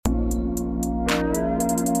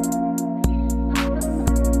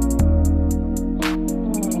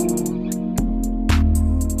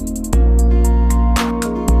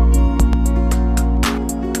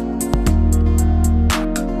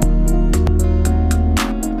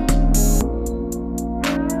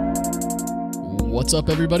What's up,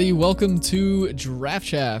 everybody? Welcome to Draft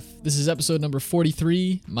Chaff. This is episode number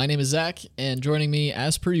 43. My name is Zach, and joining me,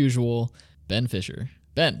 as per usual, Ben Fisher.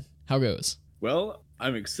 Ben, how goes? Well,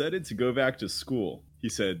 I'm excited to go back to school. He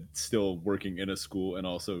said still working in a school and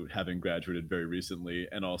also having graduated very recently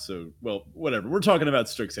and also, well, whatever. We're talking about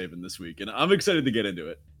Strixhaven this week, and I'm excited to get into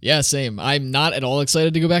it. Yeah, same. I'm not at all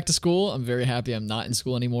excited to go back to school. I'm very happy I'm not in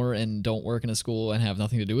school anymore and don't work in a school and have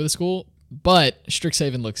nothing to do with a school. But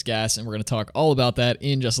Strixhaven looks gas, and we're going to talk all about that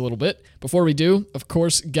in just a little bit. Before we do, of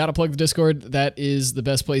course, gotta plug the Discord. That is the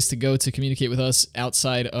best place to go to communicate with us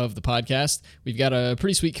outside of the podcast. We've got a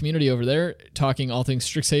pretty sweet community over there talking all things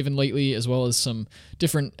Strixhaven lately, as well as some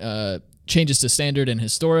different changes to standard and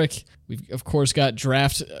historic. We've, of course, got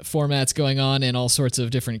draft formats going on and all sorts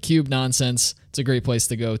of different cube nonsense. It's a great place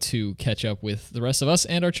to go to catch up with the rest of us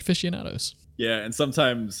and our aficionados. Yeah, and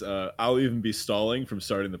sometimes I'll even be stalling from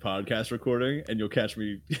starting the podcast recording, and you'll catch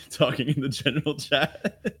me talking in the general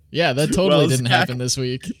chat. Yeah, that totally didn't happen this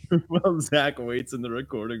week. Well, Zach waits in the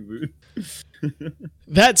recording booth.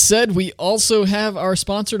 That said, we also have our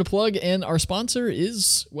sponsor to plug, and our sponsor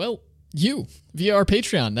is, well, you, via our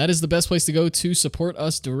Patreon. That is the best place to go to support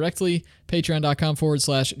us directly,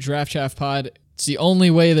 patreon.com/draftchaffpod. It's the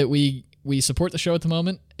only way that we support the show at the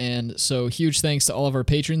moment, and so huge thanks to all of our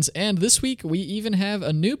patrons. And this week, we even have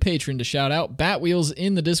a new patron to shout out, Batwheels,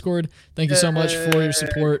 in the Discord. Thank you so much for your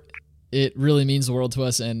support. It really means the world to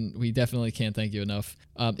us, and we definitely can't thank you enough.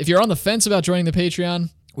 If you're on the fence about joining the Patreon,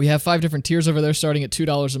 we have 5 different tiers over there, starting at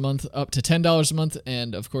 $2 a month up to $10 a month,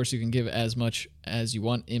 and of course, you can give as much as you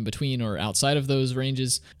want in between or outside of those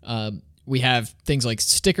ranges. We have things like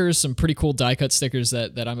stickers, some pretty cool die-cut stickers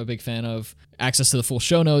that I'm a big fan of, access to the full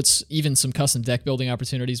show notes, even some custom deck building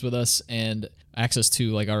opportunities with us, and access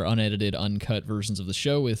to like our unedited, uncut versions of the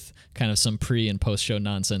show with kind of some pre- and post-show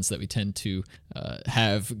nonsense that we tend to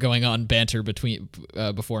have going on banter between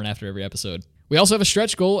before and after every episode. We also have a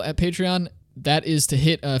stretch goal at Patreon. That is to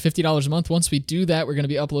hit $50 a month. Once we do that, we're going to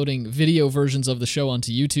be uploading video versions of the show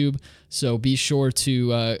onto YouTube. So be sure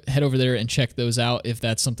to head over there and check those out if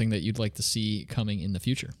that's something that you'd like to see coming in the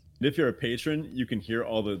future. If you're a patron, you can hear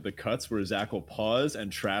all the cuts where Zach will pause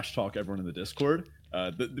and trash talk everyone in the Discord.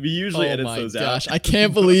 We usually edit those out. Oh my gosh, I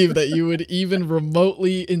can't believe that you would even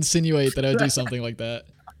remotely insinuate that I would do something like that.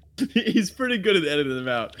 He's pretty good at editing them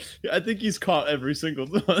out. I think he's caught every single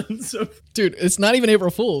one. So. Dude, it's not even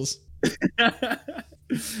April Fool's.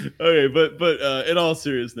 Okay, but in all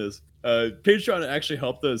seriousness, Patreon actually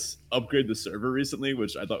helped us upgrade the server recently,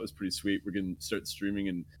 which I thought was pretty sweet. We're going to start streaming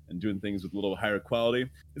and doing things with a little higher quality.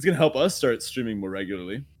 It's going to help us start streaming more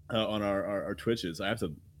regularly on our Twitches. I have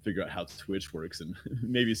to figure out how Twitch works and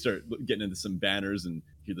maybe start getting into some banners and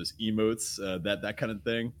hear those emotes, that kind of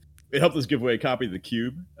thing. It helped us give away a copy of The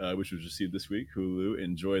Cube, which was received this week. Hulu,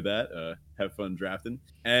 enjoy that. Have fun drafting.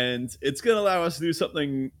 And it's going to allow us to do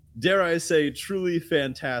something, dare I say, truly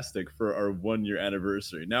fantastic for our 1-year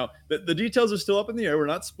anniversary. Now, the details are still up in the air. We're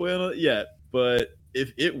not spoiling it yet. But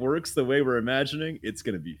if it works the way we're imagining, it's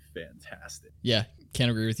going to be fantastic. Yeah, can't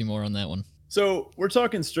agree with you more on that one. So we're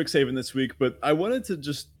talking Strixhaven this week, but I wanted to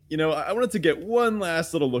just, I wanted to get one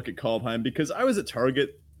last little look at Kaldheim because I was at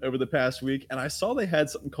Target over the past week, and I saw they had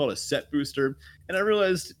something called a set booster, and I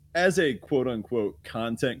realized as a quote-unquote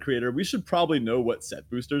content creator, we should probably know what set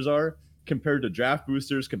boosters are compared to draft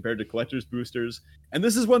boosters, compared to collector's boosters, and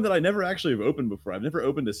this is one that I never actually have opened before. I've never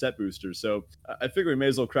opened a set booster, so I figure we may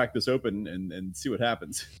as well crack this open and see what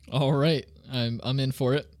happens. All right, I'm in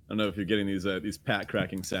for it. I don't know if you're getting these pack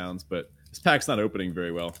cracking sounds, but this pack's not opening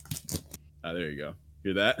very well. There you go.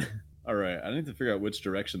 Hear that? All right, I need to figure out which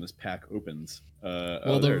direction this pack opens.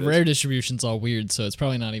 Well, the rare distribution's all weird, so it's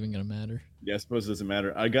probably not even going to matter. Yeah, I suppose it doesn't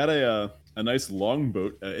matter. I got a nice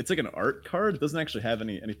longboat. It's like an art card. It doesn't actually have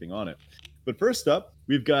anything on it. But first up,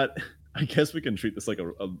 we've got, I guess we can treat this like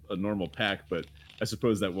a normal pack, but I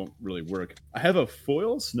suppose that won't really work. I have a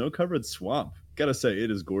foil snow-covered swamp. Gotta say, it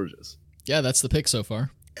is gorgeous. Yeah, that's the pick so far.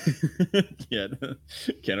 Yeah,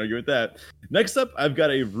 can't argue with that. Next up, I've got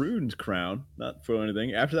a runed crown, not for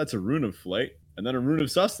anything. After that's a rune of flight, and then a rune of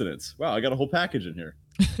sustenance. Wow, I got a whole package in here.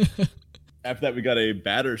 After that, we got a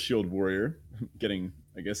batter shield warrior, getting,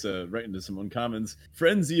 I guess, right into some uncommons.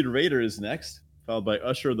 Frenzied Raider is next, followed by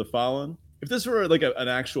Usher of the Fallen. If this were like an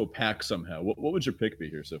actual pack somehow, what would your pick be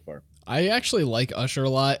here so far? I actually like Usher a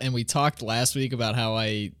lot, and we talked last week about how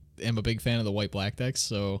I am a big fan of the white-black decks,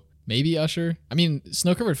 so maybe Usher. I mean,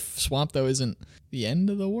 Snow-Covered Swamp, though, isn't the end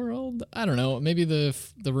of the world. I don't know. Maybe the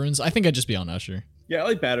runes. I think I'd just be on Usher. Yeah, I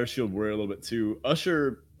like Batter Shield Warrior a little bit, too.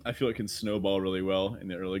 Usher, I feel it can snowball really well in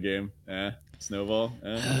the early game. Snowball.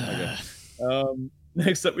 Okay.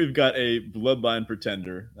 Next up, we've got a Bloodline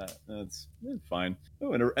Pretender. That's fine.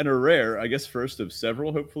 Oh, and a rare, I guess, first of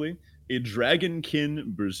several, hopefully, a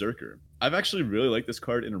Dragonkin Berserker. I've actually really liked this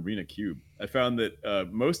card in Arena Cube. I found that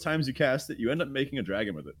most times you cast it, you end up making a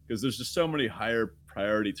dragon with it because there's just so many higher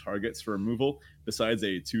priority targets for removal besides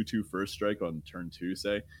a 2/2 first strike on turn 2,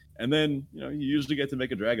 say. And then, you usually get to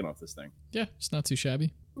make a dragon off this thing. Yeah, it's not too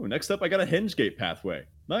shabby. Ooh, next up, I got a Hengegate Pathway.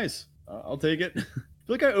 Nice. I'll take it. I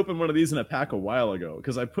feel like I opened one of these in a pack a while ago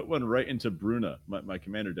because I put one right into Bruna, my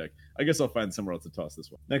commander deck. I guess I'll find somewhere else to toss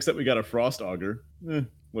this one. Next up, we got a Frost Augur.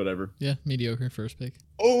 Whatever. Yeah, mediocre first pick.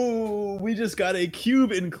 Oh, we just got a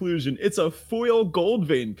cube inclusion. It's a foil Gold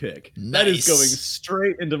Vein pick. Nice. That is going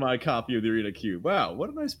straight into my copy of the Arena Cube. Wow, what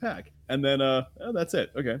a nice pack. And then, that's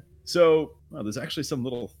it. Okay. So, there's actually some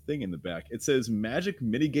little thing in the back. It says Magic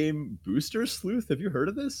Minigame Booster Sleuth. Have you heard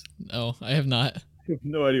of this? No, I have not. I have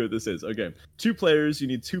no idea what this is. Okay. 2 players, you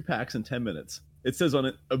need 2 packs in 10 minutes. It says on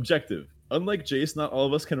it, objective. Unlike Jace, not all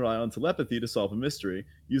of us can rely on telepathy to solve a mystery.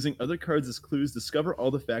 Using other cards as clues, discover all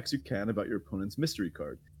the facts you can about your opponent's mystery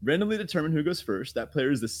card. Randomly determine who goes first. That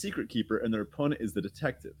player is the secret keeper, and their opponent is the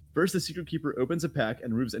detective. First, the secret keeper opens a pack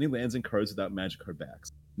and removes any lands and cards without magic card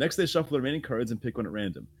backs. Next, they shuffle the remaining cards and pick one at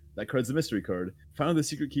random. That card's the mystery card. Finally, the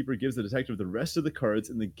secret keeper gives the detective the rest of the cards,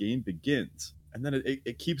 and the game begins. And then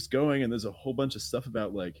it keeps going, and there's a whole bunch of stuff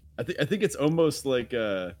about I think it's almost like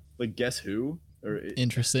Guess Who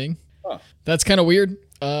Interesting. Huh. That's kind of weird,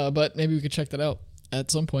 but maybe we could check that out at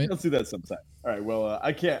some point. Let's do that sometime. All right. Well,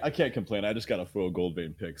 I can't complain. I just got a foil Gold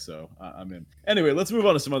Vein pick, so I'm in. Anyway, let's move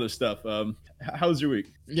on to some other stuff. How's your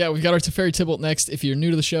week? Yeah, we've got our Teferi Tybalt next. If you're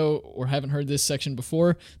new to the show or haven't heard this section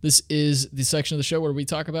before, this is the section of the show where we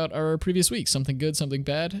talk about our previous week, something good, something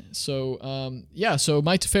bad. So, so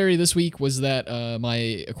my Teferi this week was that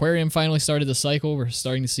my aquarium finally started the cycle. We're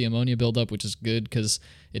starting to see ammonia build up, which is good because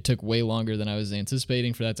it took way longer than I was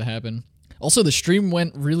anticipating for that to happen. Also, the stream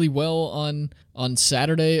went really well on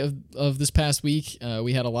Saturday of this past week.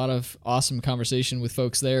 We had a lot of awesome conversation with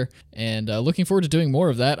folks there, and looking forward to doing more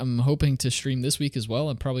of that. I'm hoping to stream this week as well.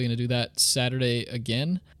 I'm probably going to do that Saturday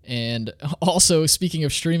again. And also, speaking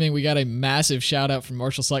of streaming, we got a massive shout out from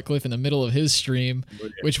Marshall Sutcliffe in the middle of his stream,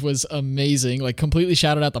 which was amazing. Like, completely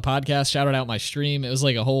shouted out the podcast, shouted out my stream. It was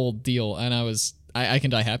like a whole deal, and I can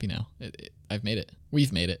die happy now. I've made it.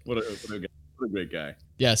 We've made it. What a great guy.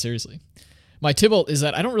 Yeah, seriously. My Tybalt is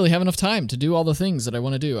that I don't really have enough time to do all the things that I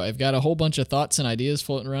want to do. I've got a whole bunch of thoughts and ideas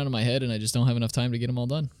floating around in my head, and I just don't have enough time to get them all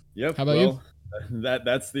done. Yep. How about you?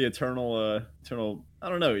 That's the eternal, I don't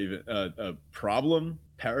know, even problem,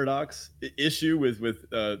 paradox, issue with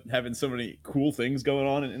having so many cool things going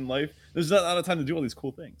on in life. There's not a lot of time to do all these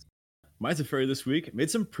cool things. My Teferi this week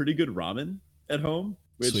made some pretty good ramen at home,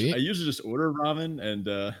 which Sweet. I usually just order ramen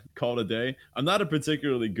and call it a day. I'm not a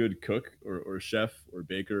particularly good cook or chef or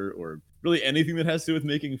baker or really anything that has to do with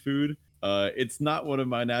making food. It's not one of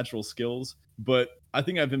my natural skills, but I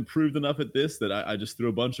think I've improved enough at this that I just threw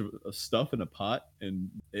a bunch of stuff in a pot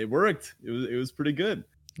and it worked. It was pretty good.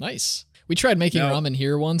 Nice. We tried making ramen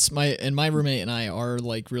here once. My roommate and I are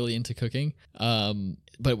like really into cooking. So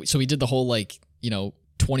we did the whole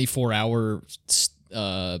 24-hour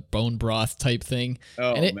bone broth type thing,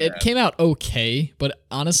 and it came out okay, but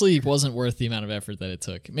honestly it wasn't worth the amount of effort that it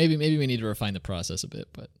took. Maybe we need to refine the process a bit,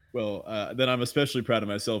 but then I'm especially proud of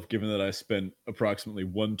myself given that I spent approximately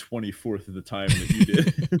 1/24 of the time that you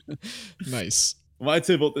did. Nice. My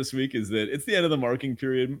Tybalt this week is that it's the end of the marking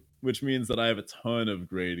period, which means that I have a ton of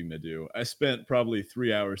grading to do. I spent probably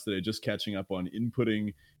 3 hours today just catching up on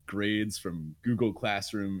inputting grades from Google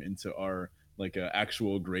Classroom into our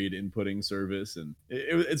actual grade inputting service, and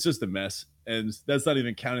it's just a mess. And that's not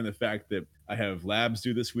even counting the fact that I have labs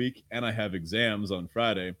due this week and I have exams on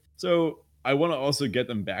Friday. So I want to also get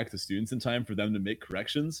them back to students in time for them to make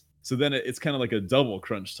corrections. So then it's kind of like a double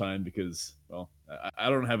crunch time because, I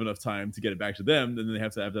don't have enough time to get it back to them. Then they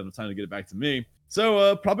have to have enough time to get it back to me.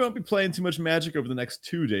 So probably won't be playing too much Magic over the next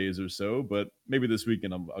 2 days or so, but maybe this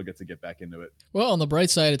weekend I'll get back into it. Well, on the bright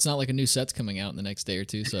side, it's not like a new set's coming out in the next day or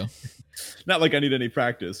two, so. Not like I need any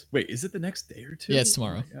practice. Wait, is it the next day or two? Yeah, it's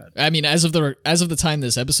tomorrow. Oh, I mean, as of the time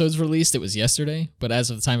this episode's released, it was yesterday, but as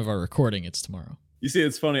of the time of our recording, it's tomorrow. You see,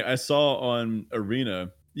 it's funny. I saw on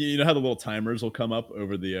Arena, you know how the little timers will come up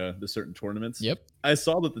over the certain tournaments? Yep. I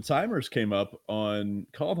saw that the timers came up on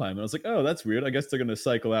Kaldheim, and I was like, oh, that's weird. I guess they're going to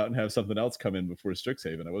cycle out and have something else come in before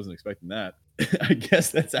Strixhaven. I wasn't expecting that. I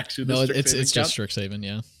guess that's actually the it's just Strixhaven,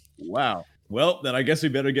 yeah. Wow. Well, then I guess we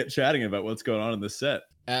better get chatting about what's going on in this set.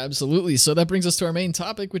 Absolutely. So that brings us to our main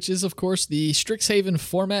topic, which is, of course, the Strixhaven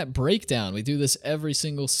format breakdown. We do this every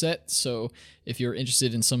single set, so if you're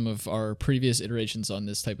interested in some of our previous iterations on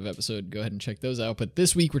this type of episode, go ahead and check those out. But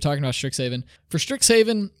this week we're talking about Strixhaven. For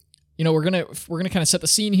Strixhaven, we're gonna kind of set the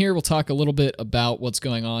scene here. We'll talk a little bit about what's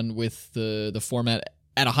going on with the format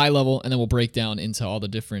at a high level, and then we'll break down into all the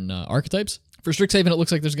different archetypes. For Strixhaven, it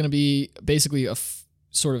looks like there's going to be basically a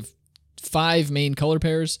sort of 5 main color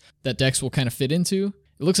pairs that decks will kind of fit into.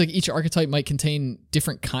 It looks like each archetype might contain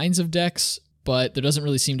different kinds of decks, but there doesn't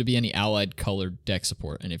really seem to be any allied colored deck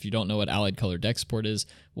support. And if you don't know what allied colored deck support is,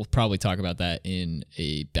 we'll probably talk about that in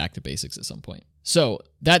a Back to Basics at some point. So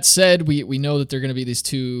that said, we know that there are going to be these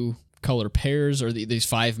 2 color pairs, or these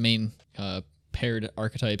 5 main paired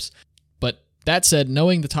archetypes. But that said,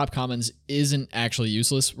 knowing the top commons isn't actually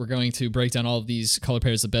useless. We're going to break down all of these color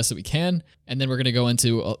pairs the best that we can, and then we're going to go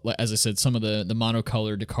into, as I said, some of the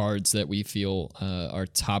monocolored cards that we feel are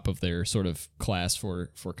top of their sort of class for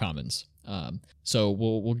commons. So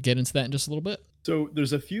we'll get into that in just a little bit. So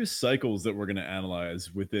there's a few cycles that we're going to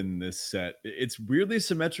analyze within this set. It's weirdly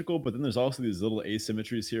symmetrical, but then there's also these little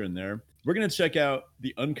asymmetries here and there. We're going to check out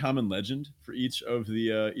the uncommon legend for each of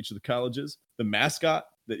the colleges, the mascot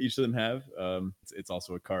that each of them have. It's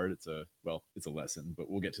also a card. It's a lesson, but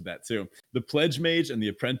we'll get to that too. The Pledge Mage and the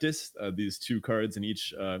Apprentice, these 2 cards in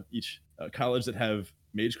each college that have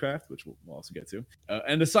Magecraft, which we'll also get to,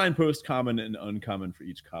 and a signpost, common and uncommon for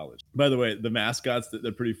each college. By the way, the mascots,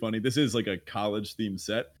 they're pretty funny. This is like a college themed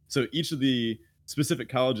set. So each of the specific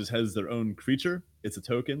colleges has their own creature. It's a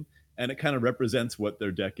token, and it kind of represents what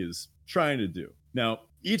their deck is trying to do. Now,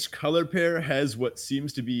 each color pair has what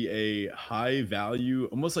seems to be a high value,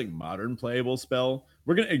 almost like modern playable spell.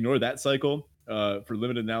 We're going to ignore that cycle for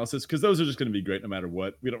limited analysis, because those are just going to be great no matter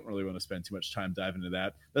what. We don't really want to spend too much time diving into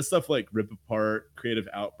that. That's stuff like Rip Apart, Creative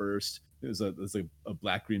Outburst. There's a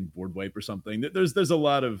black-green board wipe or something. There's a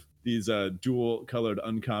lot of these dual-colored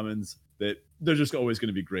uncommons that they're just always going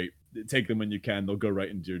to be great. Take them when you can. They'll go right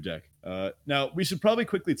into your deck. Now, we should probably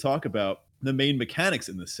quickly talk about the main mechanics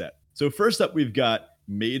in this set. So first up, we've got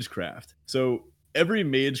Magecraft. So every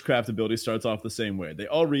Magecraft ability starts off the same way. They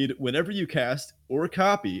all read, whenever you cast or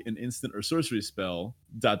copy an instant or sorcery spell, ...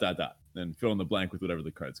 Then fill in the blank with whatever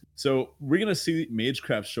the cards. So we're going to see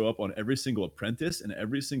Magecraft show up on every single Apprentice and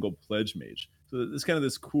every single Pledge Mage. So there's kind of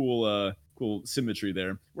this cool symmetry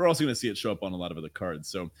there. We're also going to see it show up on a lot of other cards.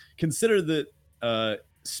 So consider that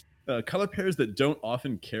color pairs that don't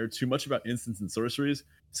often care too much about instants and sorceries,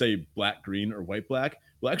 say black-green or white-black,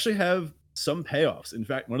 will actually have some payoffs. In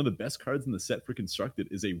fact, one of the best cards in the set for Constructed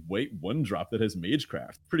is a white 1-drop that has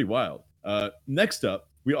Magecraft. Pretty wild. Next up,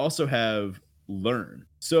 we also have Learn.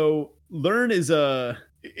 So Learn is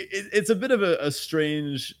it's a bit of a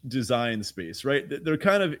strange design space, right? They're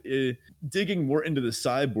kind of digging more into the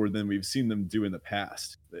sideboard than we've seen them do in the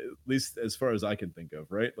past, at least as far as I can think of,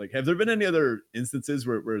 right? Like, have there been any other instances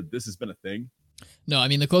where this has been a thing? No, I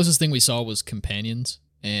mean, the closest thing we saw was Companions,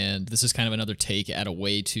 and this is kind of another take at a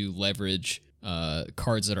way to leverage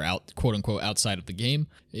cards that are out, quote unquote, outside of the game.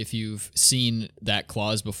 If you've seen that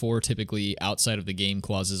clause before, typically outside of the game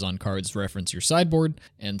clauses on cards reference your sideboard,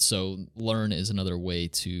 and so Learn is another way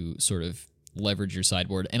to sort of leverage your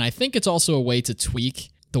sideboard. And I think it's also a way to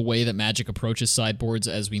tweak the way that Magic approaches sideboards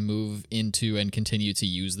as we move into and continue to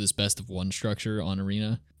use this best of one structure on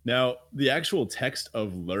Arena. Now, the actual text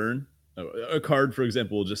of Learn, a card, for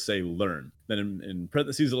example, will just say Learn. Then in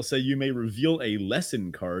parentheses, it'll say you may reveal a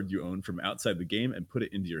lesson card you own from outside the game and put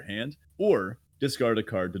it into your hand, or discard a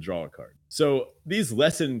card to draw a card. So these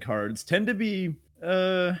lesson cards tend to be,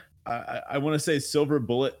 I want to say Silver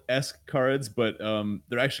Bullet-esque cards, but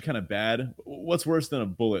they're actually kind of bad. What's worse than a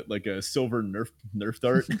bullet? Like a silver Nerf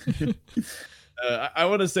dart? I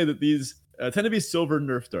want to say that these tend to be silver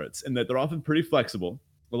Nerf darts, and that they're often pretty flexible.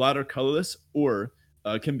 A lot are colorless, or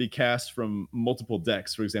can be cast from multiple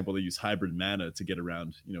decks. For example, they use hybrid mana to get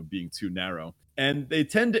around, being too narrow. And they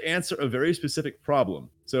tend to answer a very specific problem.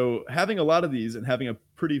 So having a lot of these and having a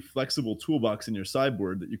pretty flexible toolbox in your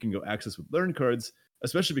sideboard that you can go access with Learn cards,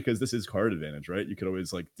 especially because this is card advantage, right? You could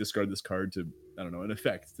always discard this card to, an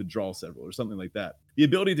effect to draw several or something like that. The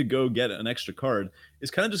ability to go get an extra card is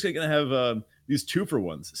kind of just going to have these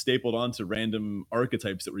 2-for-1s stapled onto random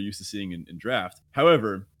archetypes that we're used to seeing in draft.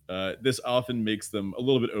 However, this often makes them a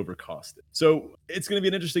little bit overcosted. So it's going to be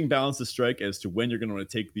an interesting balance to strike as to when you're going to want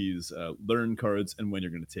to take these Learn cards and when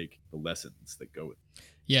you're going to take the lessons that go with it.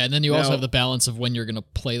 Yeah, and then you also have the balance of when you're going to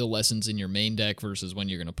play the lessons in your main deck versus when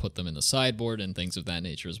you're going to put them in the sideboard and things of that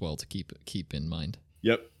nature as well to keep in mind.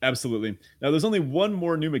 Yep, absolutely. Now, there's only one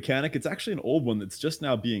more new mechanic. It's actually an old one that's just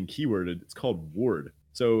now being keyworded. It's called Ward.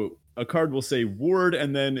 So a card will say ward,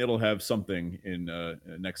 and then it'll have something in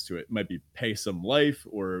next to it. It might be pay some life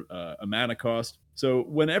or a mana cost. So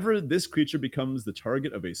whenever this creature becomes the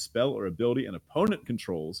target of a spell or ability an opponent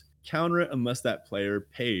controls, counter it unless that player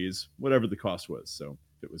pays whatever the cost was. So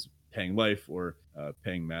if it was paying life or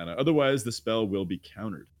paying mana. Otherwise, the spell will be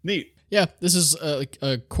countered. Neat. Yeah, this is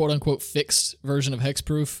a quote-unquote fixed version of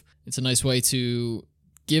hexproof. It's a nice way to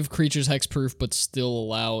give creatures hexproof but still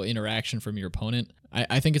allow interaction from your opponent.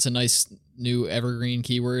 I think it's a nice new evergreen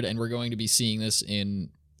keyword, and we're going to be seeing this in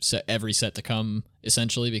every set to come,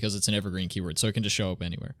 essentially, because it's an evergreen keyword, so it can just show up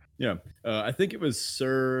anywhere. Yeah. I think it was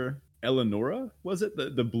Sir Eleonora, was it?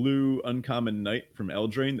 The blue uncommon knight from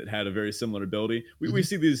Eldraine that had a very similar ability. We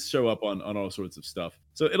see these show up on all sorts of stuff.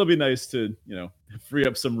 So it'll be nice to, free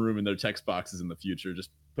up some room in their text boxes in the future.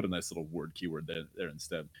 Just put a nice little word keyword there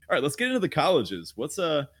instead. All right, let's get into the colleges. What's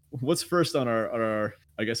first on our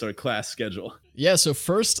class schedule? Yeah, so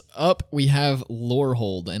first up we have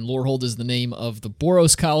Lorehold, and Lorehold is the name of the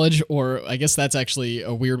Boros College, or I guess that's actually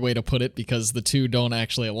a weird way to put it because the two don't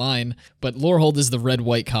actually align, but Lorehold is the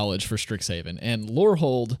red-white college for Strixhaven, and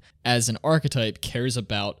Lorehold as an archetype cares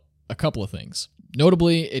about a couple of things.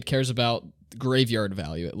 Notably, it cares about graveyard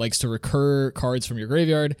value. It likes to recur cards from your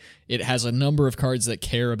graveyard. It has a number of cards that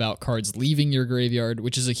care about cards leaving your graveyard,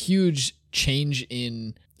 which is a huge change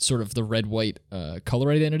in sort of the red-white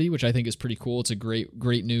color identity, which I think is pretty cool. It's a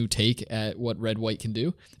great new take at what red-white can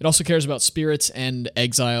do. It also cares about spirits and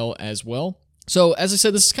exile as well. So, as I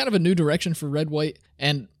said, this is kind of a new direction for red-white,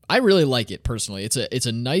 and I really like it personally. It's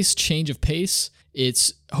a nice change of pace.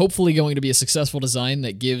 It's hopefully going to be a successful design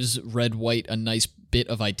that gives red-white a nice bit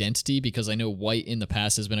of identity, because I know white in the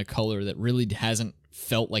past has been a color that really hasn't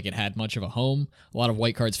felt like it had much of a home. A lot of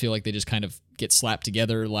white cards feel like they just kind of get slapped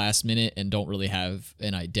together last minute and don't really have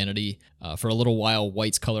an identity. For a little while,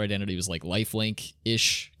 white's color identity was like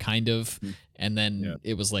lifelink-ish, kind of, and then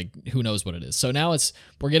it was like, who knows what it is. So now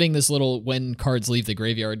we're getting this little when cards leave the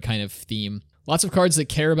graveyard kind of theme. Lots of cards that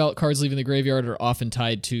care about cards leaving the graveyard are often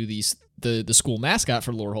tied to the school mascot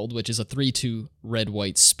for Lorehold, which is a 3/2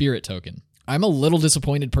 red-white spirit token. I'm a little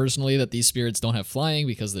disappointed personally that these spirits don't have flying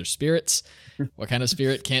because they're spirits. What kind of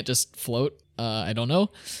spirit can't just float? I don't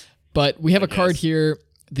know. But we have a card here,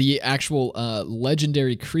 the actual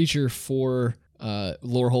legendary creature for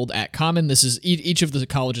Lorehold at common. This is each of the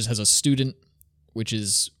colleges has a student, which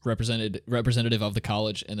is representative of the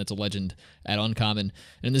college, and it's a legend at uncommon.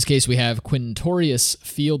 And in this case, we have Quintorius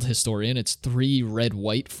Field Historian. It's 3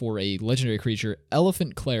 red-white for a legendary creature,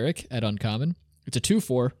 Elephant Cleric at uncommon. It's a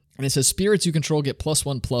 2/4. And it says spirits you control get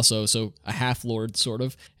 +1/+0, so a half-lord, sort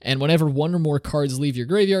of. And whenever one or more cards leave your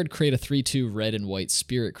graveyard, create a 3/2 red and white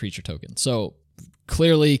spirit creature token. So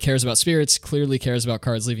clearly cares about spirits, clearly cares about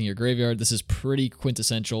cards leaving your graveyard. This is pretty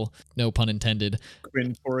quintessential, no pun intended.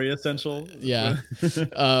 Quintori essential? Yeah.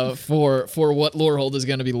 For what Lorehold is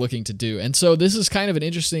going to be looking to do. And so this is kind of an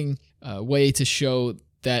interesting way to show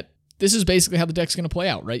that this is basically how the deck's going to play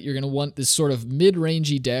out, right? You're going to want this sort of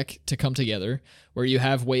mid-rangey deck to come together where you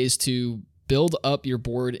have ways to build up your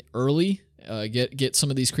board early, get some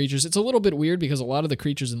of these creatures. It's a little bit weird because a lot of the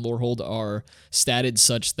creatures in Lorehold are statted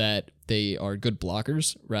such that they are good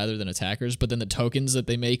blockers rather than attackers, but then the tokens that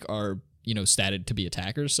they make are, statted to be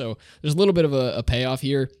attackers. So there's a little bit of a payoff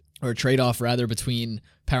here, or a trade-off rather, between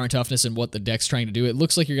power and toughness and what the deck's trying to do. It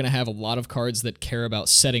looks like you're going to have a lot of cards that care about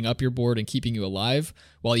setting up your board and keeping you alive,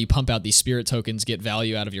 while you pump out these spirit tokens, get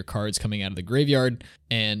value out of your cards coming out of the graveyard,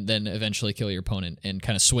 and then eventually kill your opponent and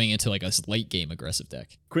kind of swing into like a late-game aggressive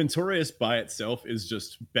deck. Quintorius by itself is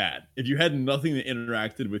just bad. If you had nothing that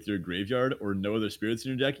interacted with your graveyard or no other spirits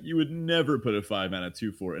in your deck, you would never put a 5-mana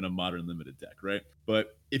 2/4 in a modern limited deck, right?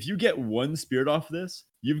 But if you get one spirit off this,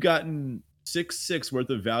 you've gotten 6/6 worth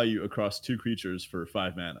of value across 2 creatures for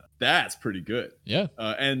 5 mana. That's pretty good. Yeah.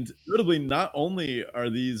 And notably, not only are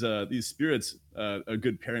these spirits a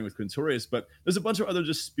good pairing with Quintorius, but there's a bunch of other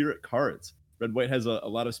just spirit cards. Red-White has a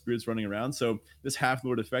lot of spirits running around, so this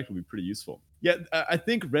half-lord effect will be pretty useful. Yeah, I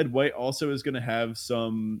think Red-White also is going to have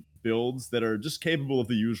some builds that are just capable of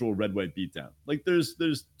the usual Red-White beatdown. Like there's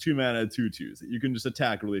 2-mana 2/2s that you can just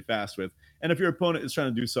attack really fast with. And if your opponent is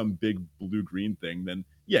trying to do some big blue-green thing, then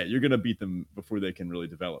yeah, you're going to beat them before they can really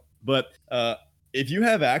develop. But if you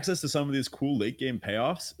have access to some of these cool late-game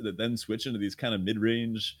payoffs that then switch into these kind of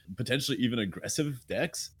mid-range, potentially even aggressive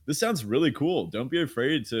decks, this sounds really cool. Don't be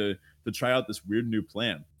afraid to try out this weird new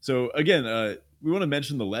plan. So again, we want to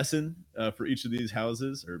mention the lesson for each of these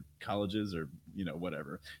houses or colleges or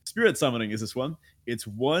whatever. Spirit Summoning is this one. It's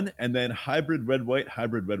 1 and then hybrid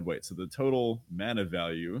red-white. So the total mana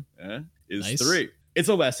value is nice. 3. It's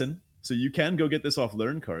a lesson. So you can go get this off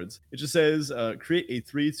learn cards. It just says create a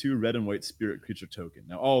 3/2 red and white spirit creature token.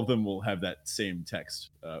 Now all of them will have that same text.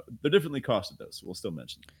 They're differently costed though, so we'll still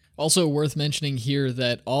mention them. Also worth mentioning here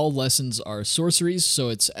that all lessons are sorceries, so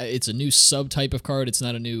it's a new subtype of card. It's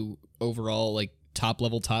not a new overall like top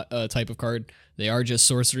level type of card. They are just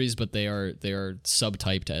sorceries, but they are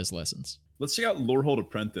subtyped as lessons. Let's check out Lorehold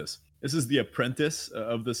Apprentice. This is the apprentice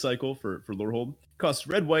of the cycle for Lorehold. Costs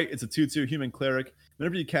red white. It's a 2/2 human cleric.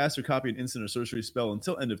 Whenever you cast or copy an instant or sorcery spell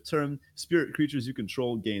until end of turn, spirit creatures you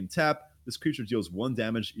control gain tap. This creature deals 1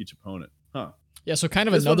 damage to each opponent. Huh. Yeah, so kind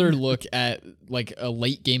of another look at like a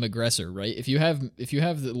late game aggressor, right? If you have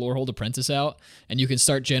the Lorehold Apprentice out and you can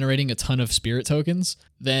start generating a ton of spirit tokens,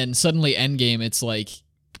 then suddenly end game it's like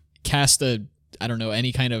cast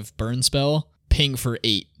any kind of burn spell, ping for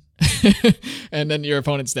 8. And then your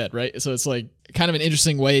opponent's dead, right? So it's like kind of an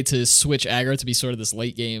interesting way to switch aggro to be sort of this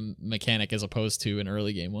late game mechanic as opposed to an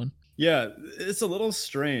early game one. Yeah, it's a little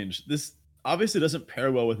strange. This obviously doesn't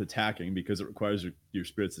pair well with attacking because it requires your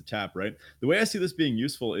spirits to tap, right? The way I see this being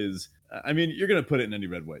useful is, I mean, you're going to put it in any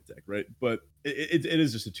red-white deck, right? But it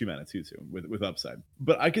is just a 2-mana 2/2 with upside.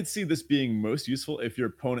 But I could see this being most useful if your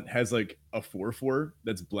opponent has like a 4/4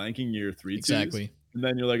 that's blanking your 3/2s. Exactly. And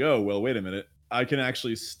then you're like, oh, well, wait a minute. I can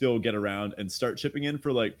actually still get around and start chipping in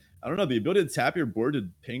for like, I don't know, the ability to tap your board to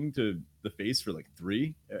ping to the face for like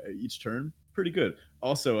 3 each turn. Pretty good.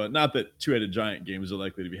 Also, not that two-headed giant games are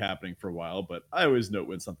likely to be happening for a while, but I always note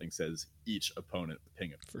when something says each opponent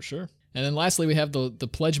ping it. For sure. And then lastly, we have the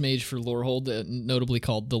Pledge Mage for Lorehold, notably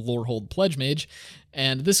called the Lorehold Pledge Mage.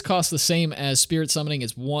 And this costs the same as Spirit Summoning.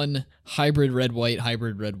 It's 1 hybrid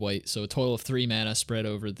red-white, so a total of 3 mana spread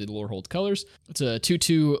over the Lorehold colors. It's a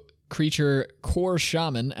 2/2 creature core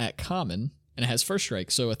shaman at common, and it has first strike.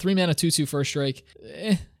 So a 3 mana 2/2 first strike,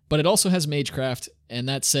 but it also has Magecraft, and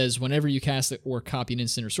that says whenever you cast it or copy an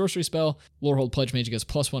instant or sorcery spell, Lorehold Pledge Mage gets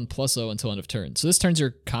 +1/+0 until end of turn. So this turns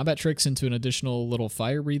your combat tricks into an additional little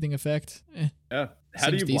fire breathing effect. Yeah. How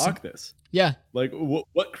do you block this? Yeah. Like,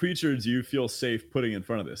 what creature do you feel safe putting in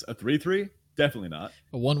front of this? A 3/3? Definitely not.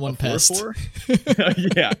 A 1/1 pest. 4/4?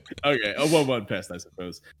 Yeah. Okay. A 1/1 pest, I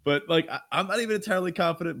suppose. But like, I'm not even entirely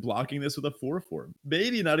confident blocking this with a 4/4.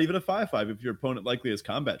 Maybe not even a 5/5 if your opponent likely has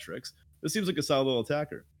combat tricks. This seems like a solid little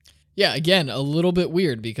attacker. Yeah, again, a little bit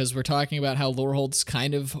weird because we're talking about how Lorehold's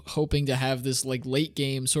kind of hoping to have this like late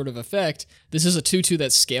game sort of effect. This is a 2/2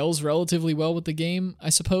 that scales relatively well with the game, I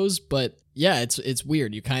suppose, but yeah, it's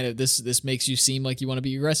weird. You kind of this makes you seem like you want to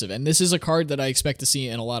be aggressive. And this is a card that I expect to see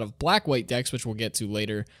in a lot of black-white decks, which we'll get to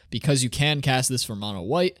later, because you can cast this for mono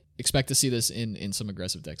white. Expect to see this in some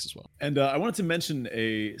aggressive decks as well. And I wanted to mention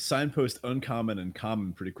a signpost uncommon and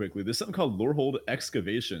common pretty quickly. There's something called Lorehold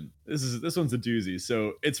Excavation. This one's a doozy.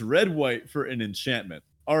 So it's red-white for an enchantment.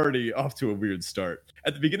 Already off to a weird start.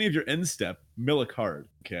 At the beginning of your end step, mill a card.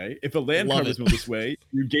 Okay. If a land card is milled this way,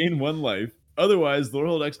 you gain 1 life. Otherwise,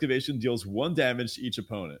 Lorehold Excavation deals 1 damage to each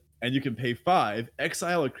opponent. And you can pay 5,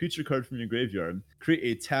 exile a creature card from your graveyard, create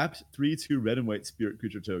a tapped 3/2 red and white spirit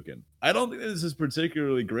creature token. I don't think this is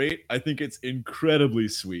particularly great. I think it's incredibly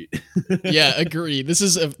sweet. Yeah, agree. This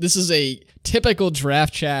is a typical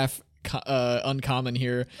draft chaff uncommon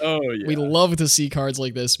here. Oh yeah. We love to see cards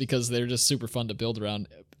like this because they're just super fun to build around.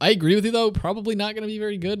 I agree with you though, probably not going to be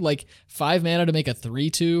very good. Like 5 mana to make a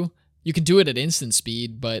 3/2. You can do it at instant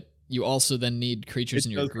speed, but you also then need creatures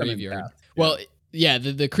in your graveyard. Well, yeah,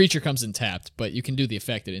 the creature comes in tapped, but you can do the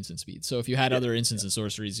effect at instant speed. So if you had other instants and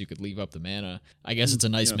sorceries, you could leave up the mana. I guess it's a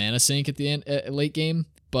nice mana sink at the end, late game,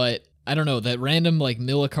 but I don't know, that random like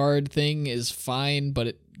mill a card thing is fine, but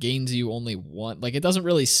it gains you only 1. Like it doesn't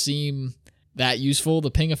really seem that useful.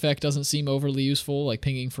 The ping effect doesn't seem overly useful. Like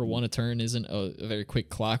pinging for 1 a turn isn't a very quick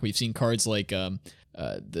clock. We've seen cards like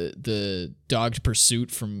the Dogged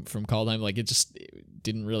Pursuit from Kaldheim, like it just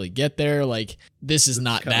didn't really get there. Like this is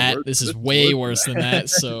not that. This is way worse than that.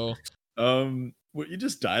 So what, you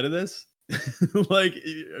just die to this? Like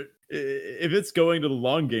if it's going to the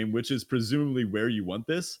long game, which is presumably where you want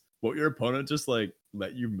this, won't your opponent just like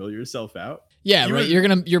let you mill yourself out? Yeah, right.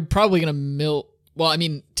 You're probably gonna mill. Well, I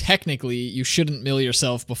mean, technically, you shouldn't mill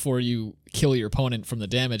yourself before you kill your opponent from the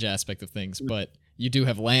damage aspect of things, but you do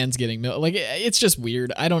have lands getting milled. Like, it's just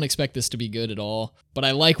weird. I don't expect this to be good at all, but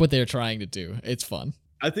I like what they're trying to do. It's fun.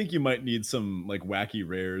 I think you might need some like wacky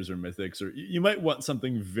rares or mythics, or you might want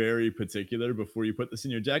something very particular before you put this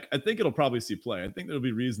in your deck. I think it'll probably see play. I think there'll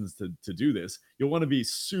be reasons to do this. You'll want to be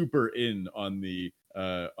super in on the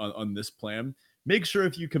on this plan. Make sure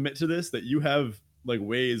if you commit to this that you have like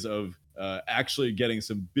ways of actually getting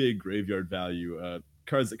some big graveyard value.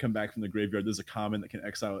 Cards that come back from the graveyard. There's a common that can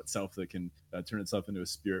exile itself, that can turn itself into a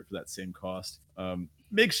spirit for that same cost.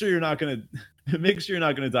 make sure you're not gonna make sure you're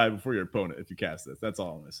not gonna die before your opponent if you cast this. That's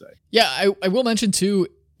all I'm gonna say. Yeah, I will mention too,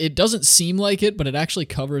 it doesn't seem like it, but it actually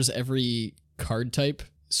covers every card type,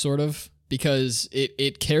 sort of, because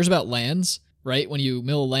it cares about lands, right? When you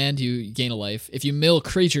mill a land, you gain a life. If you mill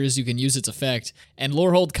creatures, you can use its effect. And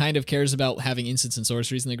Lorehold kind of cares about having instants and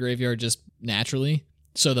sorceries in the graveyard just naturally.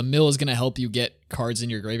 So the mill is going to help you get cards in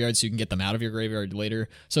your graveyard so you can get them out of your graveyard later.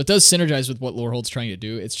 So it does synergize with what Lorehold's trying to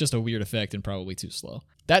do. It's just a weird effect and probably too slow.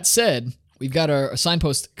 That said, we've got our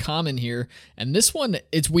signpost common here, and this one,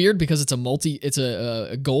 it's weird because it's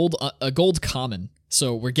a gold common.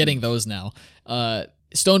 So we're getting those now.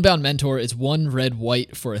 Stonebound Mentor is 1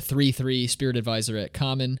 red-white for a 3/3 Spirit Advisor at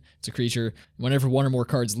common. It's a creature. Whenever one or more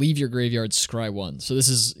cards leave your graveyard, scry 1. So this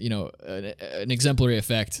is, an exemplary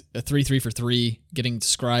effect. A 3/3 for 3, getting to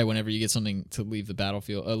scry whenever you get something to leave the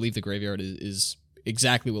battlefield, leave the graveyard is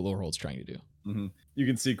exactly what Lorehold's trying to do. Mm-hmm. You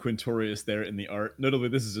can see Quintorius there in the art. Notably,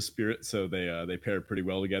 this is a spirit, so they pair pretty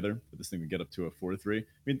well together. But this thing can get up to a 4/3. I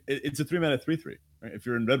mean, it's a 3-mana 3/3. Right? If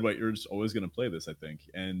you're in red-white, you're just always going to play this, I think.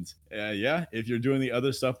 And if you're doing the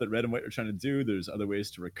other stuff that red and white are trying to do, there's other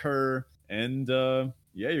ways to recur. And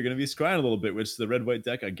you're going to be scrying a little bit, which the red-white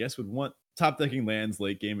deck, I guess, would want. Top decking lands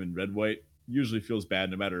late game in red-white usually feels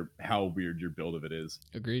bad no matter how weird your build of it is.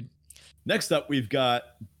 Agreed. Next up, we've got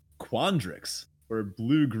Quandrix, or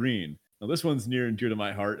blue-green. Now, this one's near and dear to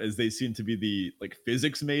my heart, as they seem to be the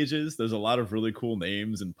physics mages. There's a lot of really cool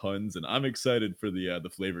names and puns, and I'm excited for the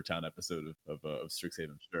Flavor Town episode of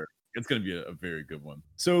Strixhaven. Sure, it's going to be a very good one.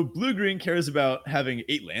 So blue-green cares about having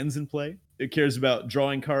 8 lands in play. It cares about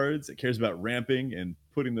drawing cards. It cares about ramping and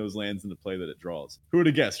putting those lands into play that it draws. Who would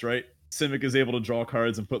have guessed, right? Simic is able to draw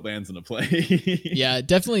cards and put lands into play. Yeah,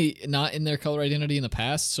 definitely not in their color identity in the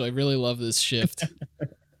past. So I really love this shift.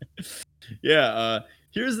 Yeah.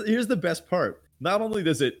 Here's the best part. Not only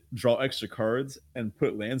does it draw extra cards and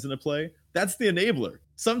put lands into play, that's the enabler.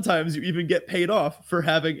 Sometimes you even get paid off for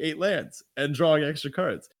having 8 lands and drawing extra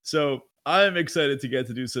cards. So I'm excited to get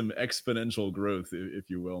to do some exponential growth, if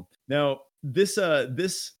you will. Now, this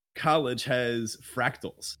college has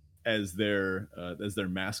fractals as their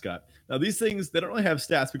mascot. Now, these things, they don't really have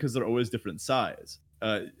stats because they're always different size.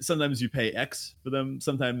 Sometimes you pay X for them.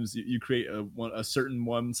 Sometimes you create a certain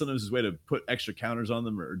one. Sometimes there's a way to put extra counters on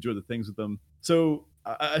them or do other things with them. So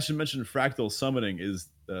I should mention fractal summoning is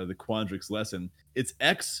the Quandrix lesson. It's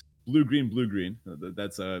X, blue, green.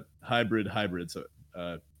 That's a hybrid. So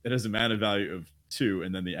it has a mana value of 2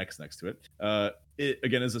 and then the X next to it. It,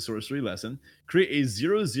 again, is a sorcery lesson. Create a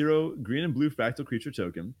 0/0 green and blue fractal creature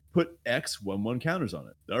token. Put X 1/1 counters on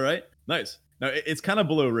it. All right, nice. Now, it's kind of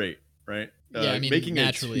below rate. Right? Yeah, I mean, making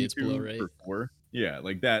naturally it's below rate. For 4. Yeah,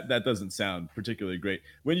 that doesn't sound particularly great.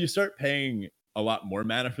 When you start paying a lot more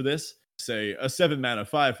mana for this, say a 7 mana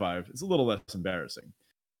 5/5, it's a little less embarrassing.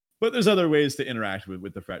 But there's other ways to interact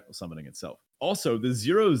with the fractal summoning itself. Also, the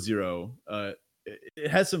 0/0,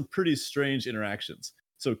 it has some pretty strange interactions.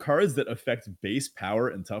 So cards that affect base power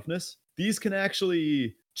and toughness, these can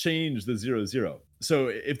actually change the 0/0. So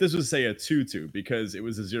if this was, say, a 2/2, because it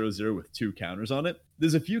was a 0/0 with 2 counters on it,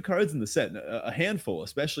 there's a few cards in the set, a handful,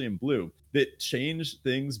 especially in blue, that change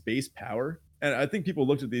things base power. And I think people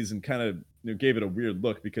looked at these and kind of gave it a weird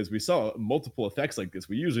look because we saw multiple effects like this.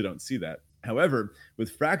 We usually don't see that. However,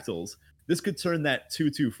 with fractals, this could turn that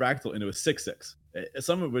 2/2 fractal into a 6/6,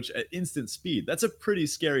 some of which at instant speed. That's a pretty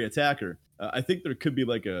scary attacker. I think there could be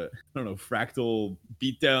fractal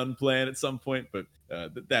beatdown plan at some point, but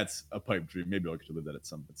that's a pipe dream. Maybe I'll get to live that at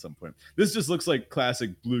some point. This just looks like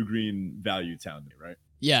classic blue-green value town to me, right?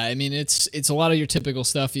 Yeah, I mean it's a lot of your typical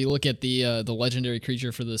stuff. You look at the legendary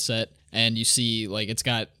creature for the set, and you see it's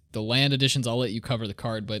got the land additions. I'll let you cover the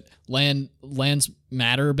card, but lands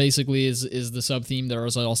matter basically is the sub theme. There are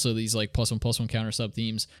also these +1/+1 counter sub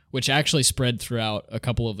themes, which actually spread throughout a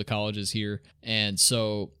couple of the colleges here, and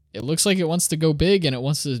so it looks like it wants to go big and it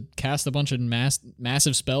wants to cast a bunch of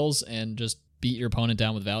massive spells and just beat your opponent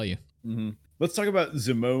down with value. Mm-hmm. Let's talk about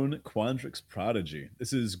Zimone, Quandrix Prodigy.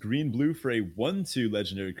 This is green-blue for a 1/2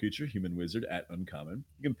 legendary creature, human wizard at uncommon.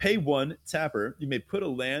 You can pay 1, tapper. You may put a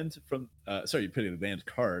land from... you put a land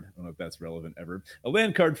card. I don't know if that's relevant ever. A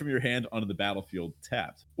land card from your hand onto the battlefield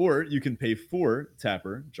tapped. Or you can pay 4,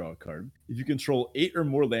 tapper, draw a card. If you control 8 or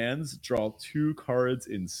more lands, draw 2 cards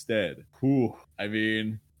instead. Whew. I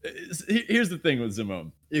mean... Here's the thing with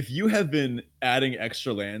Zimone. If you have been adding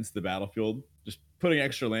extra lands to the battlefield, just putting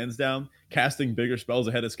extra lands down, casting bigger spells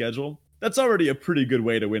ahead of schedule, that's already a pretty good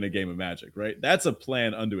way to win a game of Magic, right? That's a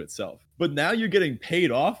plan unto itself. But now you're getting paid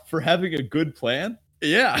off for having a good plan?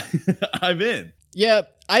 Yeah, I'm in. Yeah,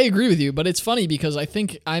 I agree with you, but it's funny because I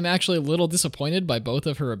think I'm actually a little disappointed by both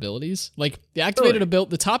of her abilities. Like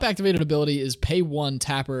the top activated ability is pay 1,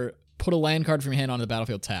 tapper, put a land card from your hand onto the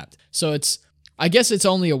battlefield tapped. So I guess it's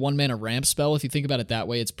only a 1-mana ramp spell. If you think about it that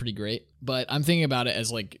way, it's pretty great. But I'm thinking about it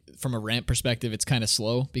as like from a ramp perspective, it's kind of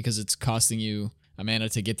slow because it's costing you a mana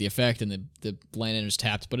to get the effect and the land enters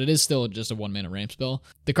tapped, but it is still just a 1-mana ramp spell.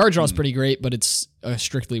 The card draw is pretty great, but it's a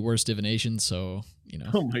strictly worse divination, so, you know.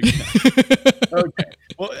 Oh my god. Okay.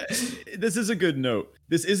 Well, this is a good note.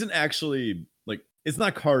 This isn't actually, like, it's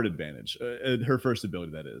not card advantage. Her first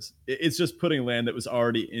ability, that is. It's just putting land that was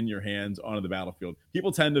already in your hands onto the battlefield.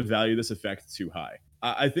 People tend to value this effect too high.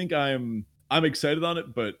 I think I'm excited on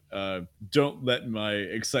it, but don't let my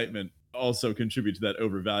excitement also contribute to that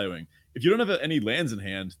overvaluing. If you don't have any lands in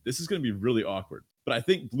hand, this is going to be really awkward. But I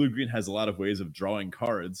think blue-green has a lot of ways of drawing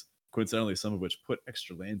cards, coincidentally, some of which put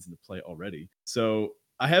extra lands into play already. So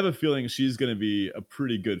I have a feeling she's going to be a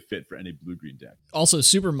pretty good fit for any blue-green deck. Also,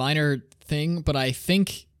 super minor thing, but I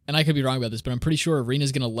think, and I could be wrong about this, but I'm pretty sure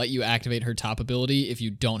Arena's going to let you activate her top ability if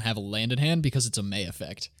you don't have a land in hand because it's a May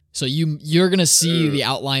effect. So you're going to see the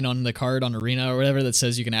outline on the card on Arena or whatever that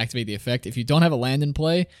says you can activate the effect. If you don't have a land in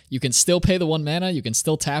play, you can still pay the 1 mana, you can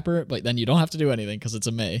still tap her, but then you don't have to do anything because it's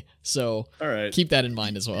a May. So all right, keep that in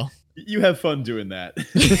mind as well. You have fun doing that.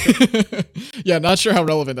 Yeah, not sure how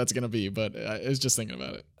relevant that's going to be, but I was just thinking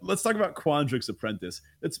about it. Let's talk about Quandrix Apprentice.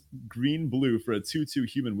 That's green-blue for a 2/2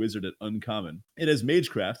 human wizard at uncommon. It has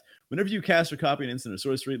Magecraft. Whenever you cast or copy an instant or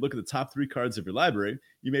sorcery, look at the top 3 cards of your library.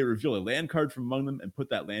 You may reveal a land card from among them and put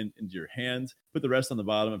that land into your hand. Put the rest on the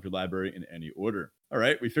bottom of your library in any order. All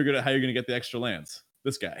right, we figured out how you're going to get the extra lands.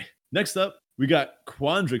 This guy. Next up, we got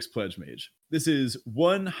Quandrix Pledge Mage. This is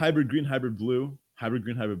 1 hybrid green, hybrid blue. Hybrid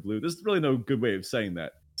green, hybrid blue. There's really no good way of saying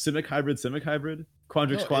that. Simic hybrid,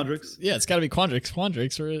 Quandrix. It's got to be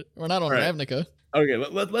Quandrix. We're not on Ravnica. Okay,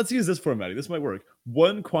 let's use this formatting. This might work.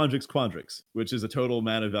 1 Quandrix, which is a total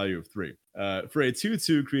mana value of 3. For a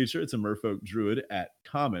 2/2 creature, it's a merfolk druid at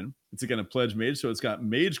common. It's again a pledge mage, so it's got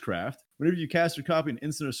Magecraft. Whenever you cast or copy an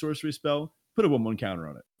instant or sorcery spell, put a 1/1 counter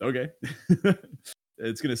on it. Okay.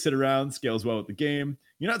 It's going to sit around, scales well with the game.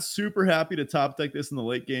 You're not super happy to top deck this in the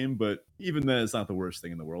late game, but even then, it's not the worst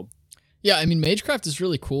thing in the world. Yeah, I mean, Magecraft is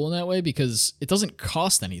really cool in that way because it doesn't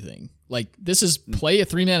cost anything. Like, this is play a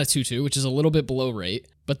 3-mana 2/2, which is a little bit below rate,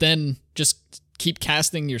 but then just keep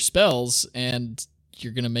casting your spells and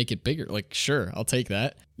you're going to make it bigger. Like, sure, I'll take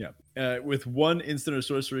that. Yeah. With 1 instant or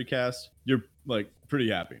sorcery cast, you're, like, pretty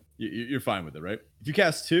happy. You're fine with it, right? If you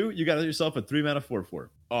cast 2, you got yourself a 3-mana 4/4.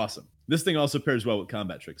 Awesome. This thing also pairs well with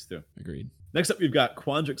combat tricks, too. Agreed. Next up, we've got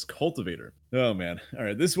Quandrix Cultivator. Oh, man. All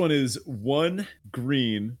right, this one is 1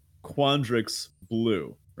 green Quandrix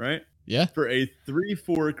blue, right? Yeah. For a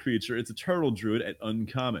 3/4 creature, it's a turtle druid at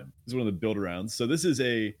uncommon. This is one of the build-arounds. So this is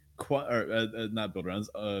a not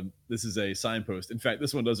build-arounds. This is a signpost. In fact,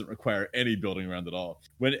 this one doesn't require any building around at all.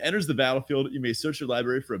 When it enters the battlefield, you may search your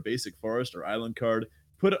library for a basic forest or island card,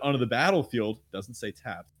 put it onto the battlefield, doesn't say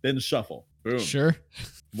tap, then shuffle. Boom. Sure.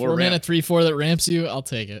 More 4 mana 3/4 that ramps you, I'll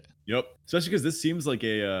take it. Yep. Especially because this seems like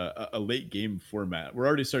a late game format. We're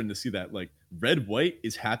already starting to see that. Like, red-white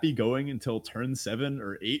is happy going until turn 7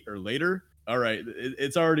 or 8 or later. All right,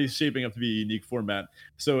 it's already shaping up to be a unique format.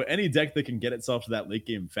 So any deck that can get itself to that late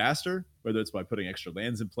game faster, whether it's by putting extra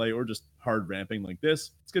lands in play or just hard ramping like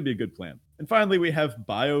this, it's going to be a good plan. And finally, we have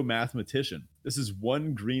Biomathematician. This is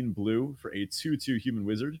 1 green blue for a 2/2 human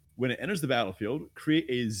wizard. When it enters the battlefield, create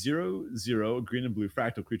a 0/0 green and blue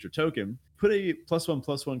fractal creature token. Put a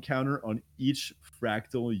 +1/+1 counter on each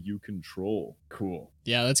fractal you control. Cool.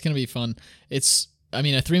 Yeah, that's going to be fun. It's, I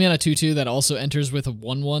mean, a 3-mana 2/2 that also enters with a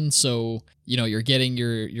 1/1, so, you know, you're getting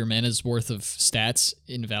your mana's worth of stats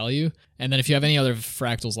in value. And then if you have any other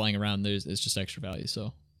fractals lying around, it's just extra value,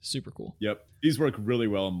 so super cool. Yep. These work really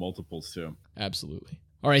well in multiples, too. Absolutely.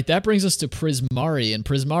 All right, that brings us to Prismari, and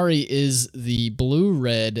Prismari is the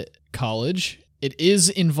blue-red college. It is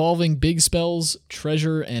involving big spells,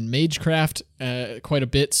 treasure, and magecraft quite a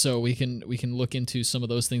bit, so we can look into some of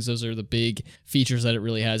those things. Those are the big features that it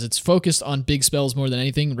really has. It's focused on big spells more than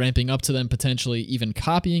anything, ramping up to them, potentially even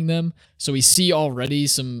copying them. So we see already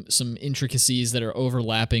some intricacies that are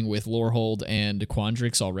overlapping with Lorehold and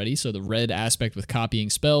Quandrix already. So the red aspect with copying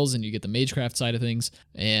spells, and you get the magecraft side of things,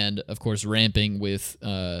 and of course ramping with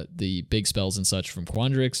the big spells and such from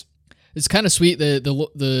Quandrix. It's kind of sweet.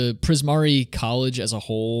 The Prismari College as a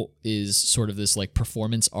whole is sort of this like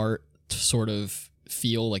performance art sort of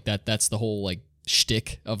feel, like that's the whole like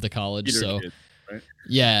shtick of the college. Peter so Kid, right?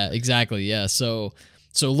 Yeah, exactly. Yeah. So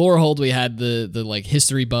Lorehold, we had the like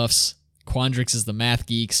history buffs. Quandrix is the math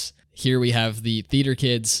geeks. here we have the theater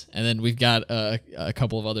kids, and then we've got a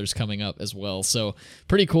couple of others coming up as well. So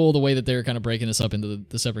pretty cool the way that they're kind of breaking this up into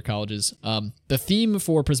the separate colleges. The theme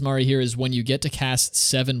for Prismari here is when you get to cast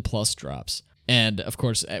 7+ drops. And of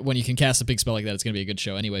course, when you can cast a big spell like that, it's going to be a good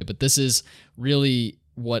show anyway. But this is really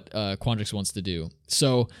what Quandrix wants to do.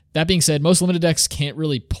 So that being said, most limited decks can't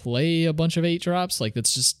really play a bunch of 8 drops. Like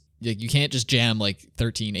that's just, you can't just jam like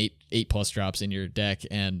 13 8+ drops in your deck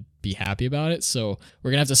and be happy about it. So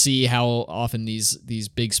we're gonna have to see how often these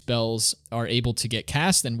big spells are able to get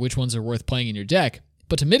cast and which ones are worth playing in your deck.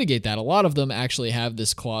 But to mitigate that, a lot of them actually have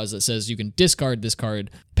this clause that says you can discard this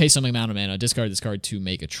card, pay some amount of mana, discard this card to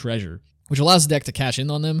make a treasure, which allows the deck to cash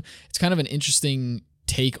in on them. It's kind of an interesting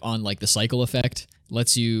take on like the cycle effect.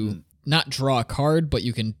 Lets you not draw a card, but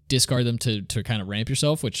you can discard them to kind of ramp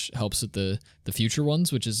yourself, which helps with the future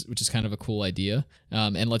ones, which is kind of a cool idea,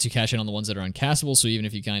 and lets you cash in on the ones that are uncastable. So even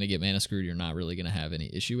if you kind of get mana screwed, you're not really going to have any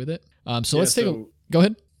issue with it. Let's take a go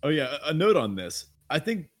ahead. Oh yeah, a note on this. I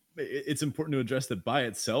think it's important to address that by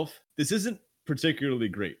itself, this isn't particularly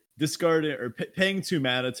great. Discarding or paying 2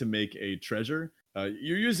 mana to make a treasure,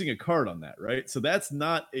 you're using a card on that, right? So that's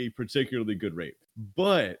not a particularly good rate.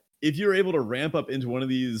 But if you're able to ramp up into one of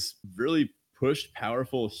these really pushed,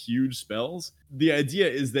 powerful, huge spells, the idea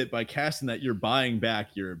is that by casting that, you're buying back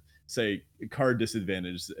your, say, card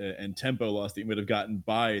disadvantage and tempo loss that you would have gotten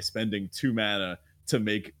by spending 2 mana to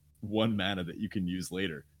make 1 mana that you can use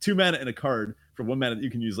later. 2 mana in a card for 1 mana that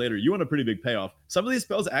you can use later. You want a pretty big payoff. Some of these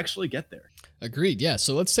spells actually get there. Agreed, yeah.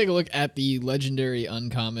 So let's take a look at the legendary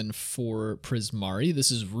uncommon for Prismari.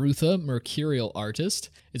 This is Rutha, Mercurial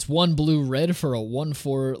Artist. It's 1 blue-red for a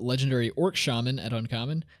 1/4 legendary Orc Shaman at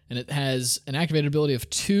uncommon, and it has an activated ability of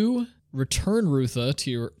 2, return Rutha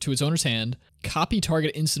to its owner's hand, copy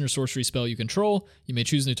target instant or sorcery spell you control. You may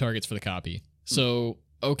choose new targets for the copy. So,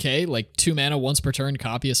 okay, like 2 mana once per turn,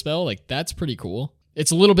 copy a spell, like that's pretty cool.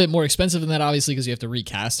 It's a little bit more expensive than that, obviously, because you have to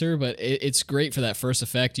recast her, but it's great for that first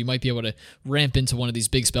effect. You might be able to ramp into one of these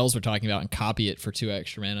big spells we're talking about and copy it for 2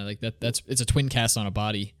 extra mana. Like it's a twin cast on a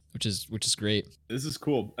body, which is great. This is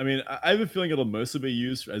cool. I mean, I have a feeling it'll mostly be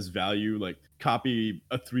used as value, like copy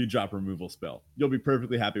a 3-drop removal spell. You'll be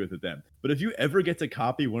perfectly happy with it then. But if you ever get to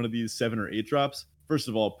copy one of these 7 or 8 drops, first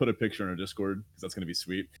of all, put a picture on our Discord because that's going to be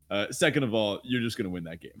sweet. Second of all, you're just going to win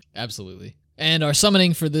that game. Absolutely. And our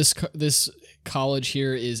summoning for this college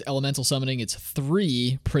here is elemental summoning. It's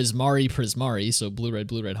 3 Prismari, so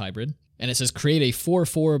blue-red hybrid. And it says create a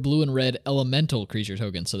 4/4 blue and red elemental creature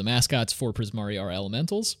token. So the mascots for Prismari are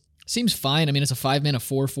elementals. Seems fine. I mean, it's a 5 mana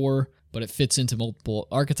 4/4, but it fits into multiple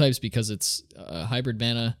archetypes because it's hybrid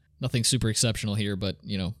mana. Nothing super exceptional here, but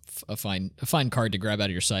a fine card to grab out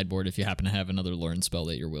of your sideboard if you happen to have another learn spell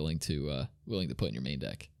that you're willing to put in your main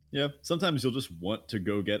deck. Yeah, sometimes you'll just want to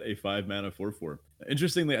go get a 5 mana 4/4.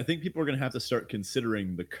 Interestingly, I think people are going to have to start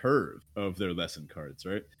considering the curve of their lesson cards,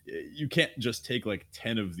 right? You can't just take like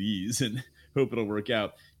 10 of these and hope it'll work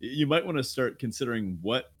out. You might want to start considering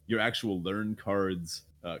what your actual learn cards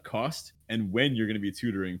cost and when you're going to be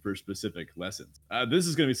tutoring for specific lessons. This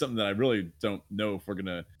is going to be something that I really don't know if we're going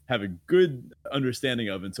to have a good understanding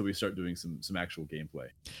of until we start doing some actual gameplay.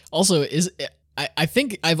 Also, I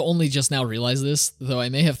think I've only just now realized this, though I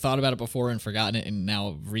may have thought about it before and forgotten it and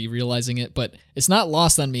now re-realizing it, but it's not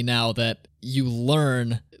lost on me now that you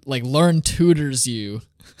learn tutors you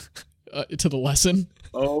to the lesson.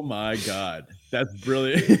 Oh my god. That's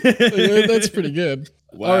brilliant. That's pretty good.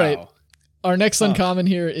 Wow. All right. Our next uncommon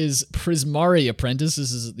here is Prismari Apprentice.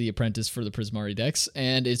 This is the apprentice for the Prismari decks,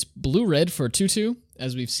 and it's blue-red for 2/2,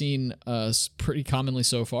 as we've seen pretty commonly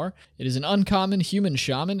so far. It is an uncommon human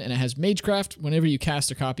shaman, and it has Magecraft. Whenever you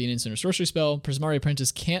cast or copy an instant or sorcery spell, Prismari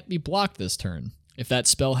Apprentice can't be blocked this turn. If that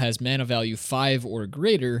spell has mana value 5 or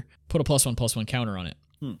greater, put a +1/+1 counter on it.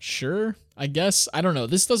 Sure, I guess. I don't know.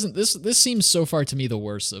 This seems so far to me the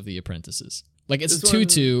worst of the apprentices. Like, it's a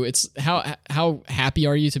 2/2. It's how happy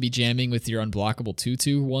are you to be jamming with your unblockable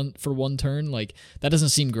 2/2 for 1 turn? Like, that doesn't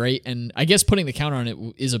seem great. And I guess putting the counter on it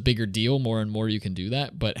is a bigger deal. More and more you can do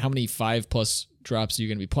that. But how many 5+ drops are you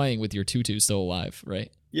going to be playing with your 2/2 still alive, right?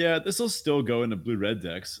 Yeah, this will still go into blue-red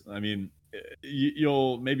decks. I mean,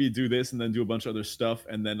 you'll maybe do this and then do a bunch of other stuff,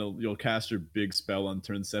 and then you'll cast your big spell on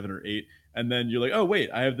turn 7 or 8. And then you're like, oh, wait,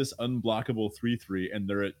 I have this unblockable 3/3, and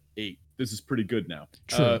they're at 8. This is pretty good now.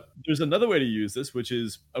 There's another way to use this, which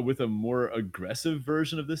is with a more aggressive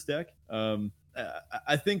version of this deck.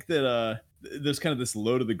 I think that there's kind of this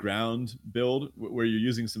low to the ground build where you're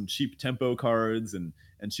using some cheap tempo cards and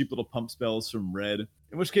cheap little pump spells from red.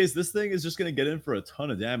 In which case, this thing is just going to get in for a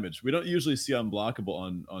ton of damage. We don't usually see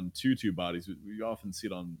unblockable on 2/2 bodies. We often see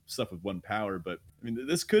it on stuff with 1 power. But I mean,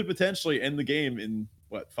 this could potentially end the game in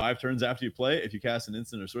what, 5 turns after you play if you cast an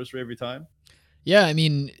instant or sorcery every time. Yeah, I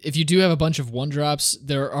mean, if you do have a bunch of 1-drops,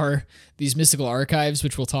 there are these mystical archives,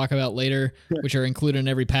 which we'll talk about later, which are included in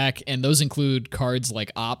every pack, and those include cards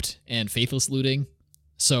like Opt and Faithless Looting.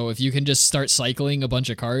 So if you can just start cycling a bunch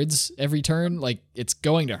of cards every turn, like, it's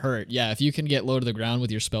going to hurt. Yeah, if you can get low to the ground with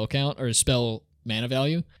your spell count or spell mana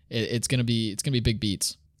value, it's gonna be big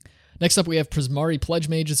beats. Next up, we have Prismari Pledge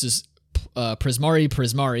Mage. This is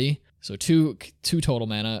Prismari. So two total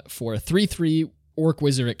mana for a 3/3 Orc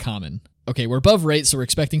Wizard at common. Okay, we're above rate, so we're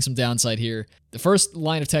expecting some downside here. The first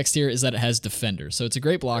line of text here is that it has Defender, so it's a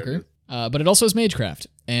great blocker, but it also has Magecraft.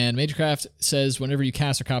 And Magecraft says whenever you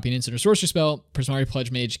cast or copy an instant or sorcery spell, Prismari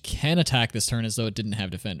Pledge Mage can attack this turn as though it didn't have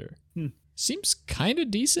Defender. Seems kind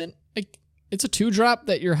of decent. Like, it's a 2-drop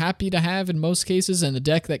that you're happy to have in most cases, and the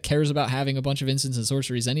deck that cares about having a bunch of instants and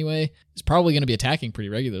sorceries anyway is probably going to be attacking pretty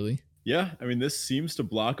regularly. Yeah, I mean, this seems to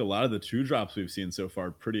block a lot of the 2-drops we've seen so far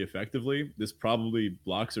pretty effectively. This probably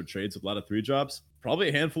blocks or trades with a lot of 3-drops. Probably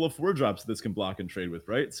a handful of 4-drops this can block and trade with,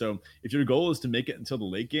 right? So if your goal is to make it until the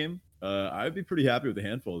late game, I'd be pretty happy with a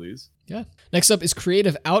handful of these. Yeah. Next up is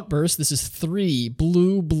Creative Outburst. This is 3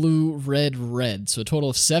 blue, red. So a total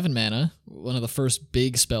of 7 mana. One of the first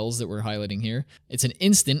big spells that we're highlighting here. It's an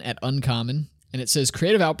instant at uncommon. And it says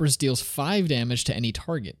Creative Outburst deals 5 damage to any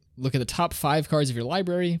target. Look at the top 5 cards of your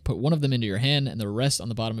library, put one of them into your hand, and the rest on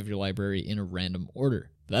the bottom of your library in a random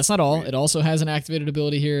order. But that's not all. It also has an activated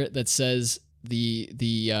ability here that says the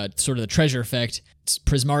sort of the treasure effect. It's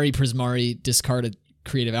Prismari, discard a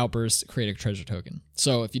Creative Outburst, create a treasure token.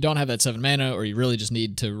 So if you don't have that 7 mana, or you really just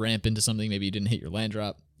need to ramp into something, maybe you didn't hit your land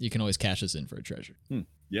drop, you can always cash this in for a treasure.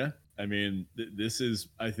 Yeah, I mean, this is,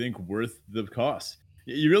 I think, worth the cost.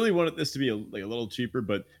 You really wanted this to be a little cheaper,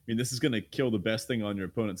 but I mean, this is going to kill the best thing on your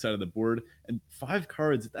opponent's side of the board. And 5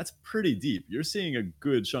 cards, that's pretty deep. You're seeing a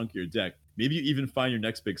good chunk of your deck. Maybe you even find your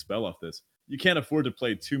next big spell off this. You can't afford to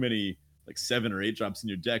play too many 7 or 8 drops in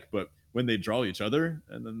your deck, but when they draw each other,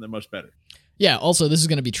 and then they're much better. Yeah, also, this is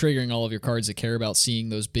going to be triggering all of your cards that care about seeing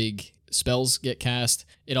those big spells get cast.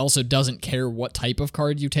 It also doesn't care what type of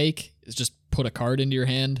card you take. It's just put a card into your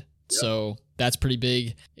hand. Yep. So that's pretty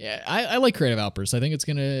big. Yeah, I like Creative Outburst. I think it's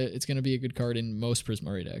gonna be a good card in most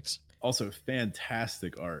Prismari decks. Also,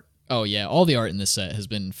 fantastic art. Oh yeah, all the art in this set has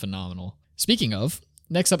been phenomenal. Speaking of,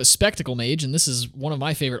 next up is Spectacle Mage, and this is one of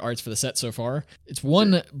my favorite arts for the set so far. It's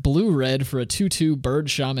 1 blue-red for a 2/2 Bird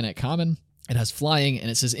Shaman at common. It has flying, and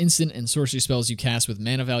it says instant and sorcery spells you cast with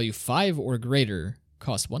mana value 5 or greater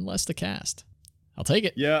cost 1 less to cast. I'll take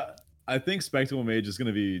it. Yeah, I think Spectacle Mage is going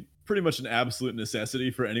to be pretty much an absolute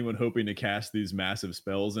necessity for anyone hoping to cast these massive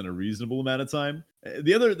spells in a reasonable amount of time.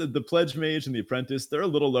 The Pledge Mage and the Apprentice, they're a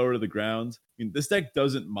little lower to the ground. I mean, this deck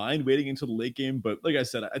doesn't mind waiting until the late game, but like I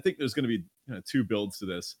said, I think there's going to be 2 builds to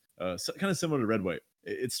this, kind of similar to Red-White.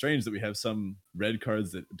 It's strange that we have some red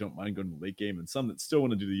cards that don't mind going to the late game and some that still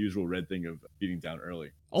want to do the usual red thing of beating down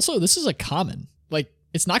early. Also, this is a common. Like,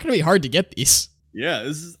 it's not going to be hard to get these. Yeah,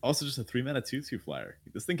 this is also just a 3-mana 2/2 flyer.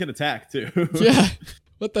 This thing can attack too. Yeah.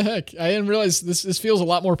 What the heck? I didn't realize this feels a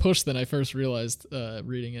lot more push than I first realized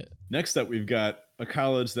reading it. Next up, we've got a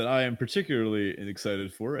college that I am particularly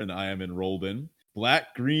excited for, and I am enrolled in.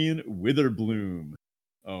 Black Green Witherbloom.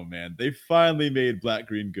 Oh man, they finally made Black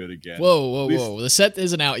Green good again. Whoa. The set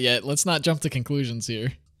isn't out yet. Let's not jump to conclusions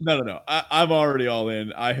here. No. I'm already all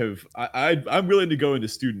in. I'm willing to go into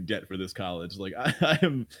student debt for this college. Like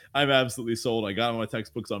I'm absolutely sold. I got my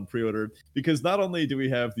textbooks on pre-order because not only do we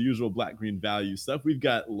have the usual black green value stuff, we've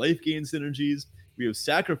got life gain synergies, we have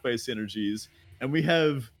sacrifice synergies, and we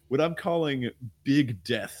have what I'm calling big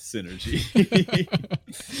death synergy.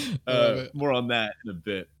 More on that in a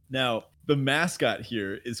bit. Now, the mascot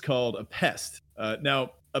here is called a pest.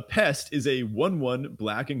 Now, a pest is a 1/1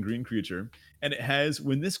 black and green creature, and it has,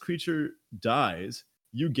 when this creature dies,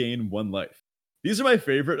 you gain 1 life. These are my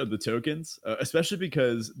favorite of the tokens, especially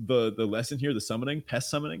because the lesson here, the summoning, pest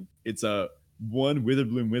summoning, it's a 1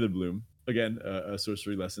 Witherbloom. Again, a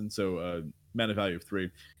sorcery lesson, so mana value of 3.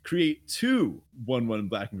 Create 2 1/1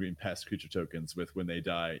 black and green pest creature tokens with when they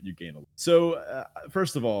die, you gain a life. So,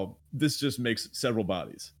 first of all, this just makes several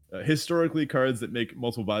bodies. Historically, cards that make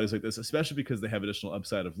multiple bodies like this, especially because they have additional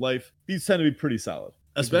upside of life, these tend to be pretty solid.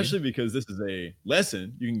 Especially because this is a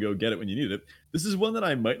lesson, you can go get it when you need it. This is one that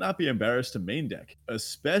I might not be embarrassed to main deck,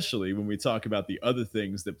 especially when we talk about the other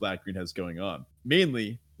things that Black Green has going on,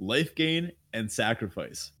 mainly life gain and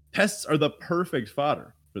sacrifice. Pests are the perfect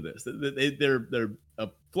fodder for this. They're a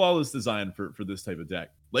flawless design for this type of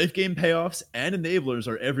deck. Life gain payoffs and enablers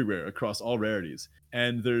are everywhere across all rarities,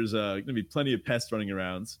 and there's going to be plenty of pests running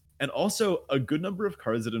around. And also a good number of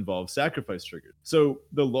cards that involve sacrifice triggers. So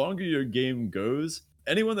the longer your game goes,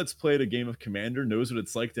 anyone that's played a game of Commander knows what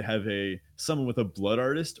it's like to have someone with a Blood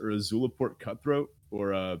Artist or a Zulaport Cutthroat,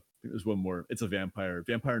 or I think there's one more. It's a Vampire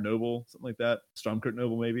Noble, something like that. Stormkirk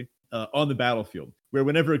Noble, maybe. On the battlefield, where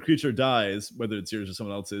whenever a creature dies, whether it's yours or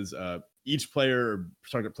someone else's, each player or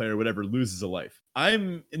target player, whatever, loses a life.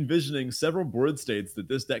 I'm envisioning several board states that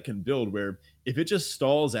this deck can build where if it just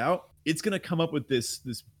stalls out, it's going to come up with this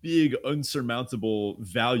big unsurmountable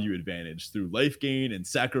value advantage through life gain and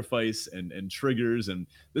sacrifice and triggers. And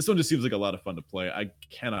this one just seems like a lot of fun to play. I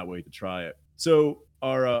cannot wait to try it. So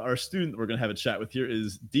our student we're going to have a chat with here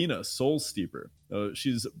is Dina, Soul Steeper.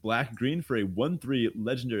 She's black-green for a 1/3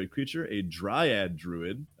 legendary creature, a Dryad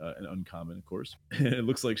Druid, an uncommon, of course. And it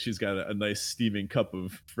looks like she's got a nice steaming cup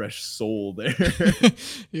of fresh soul there.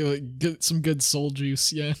 Get some good soul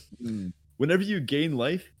juice, yeah. Whenever you gain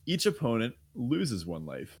life, each opponent loses 1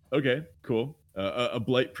 life. Okay, cool. A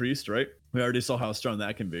Blight Priest, right? We already saw how strong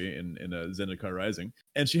that can be in Zendikar Rising.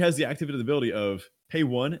 And she has the activated ability of pay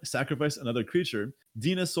 1, sacrifice another creature.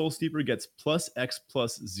 Dina Soul Steeper gets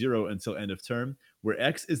 +X+0 until end of turn, where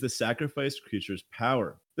X is the sacrificed creature's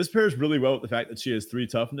power. This pairs really well with the fact that she has 3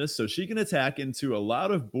 toughness, so she can attack into a lot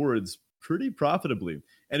of boards pretty profitably.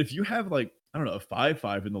 And if you have like, I don't know, a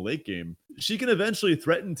 5/5 in the late game, she can eventually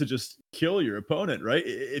threaten to just kill your opponent, right?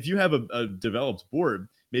 If you have a developed board,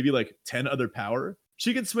 maybe like 10 other power,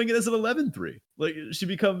 she can swing it as an 11/3. Like, she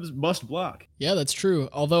becomes must block. Yeah, that's true.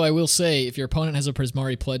 Although I will say, if your opponent has a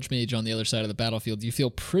Prismari Pledge Mage on the other side of the battlefield, you feel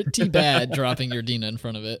pretty bad dropping your Dina in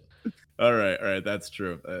front of it. All right, that's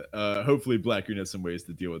true. Hopefully Black-Green has some ways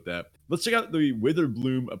to deal with that. Let's check out the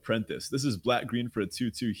Witherbloom Apprentice. This is Black-Green for a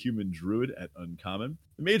 2/2 human druid at uncommon.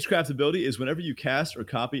 The Magecraft ability is whenever you cast or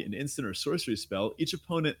copy an instant or sorcery spell, each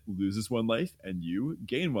opponent loses 1 life and you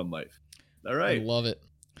gain 1 life. All right. I love it.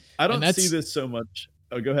 I don't see this so much.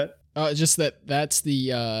 Oh, go ahead. Just that's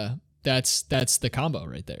the combo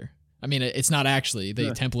right there. I mean, it's not actually. They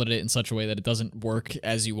templated it in such a way that it doesn't work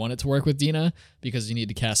as you want it to work with Dina, because you need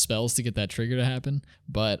to cast spells to get that trigger to happen.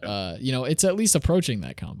 But, it's at least approaching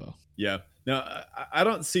that combo. Yeah. Now, I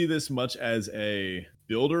don't see this much as a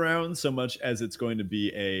build around so much as it's going to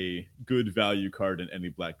be a good value card in any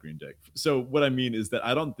Black-Green deck. So what I mean is that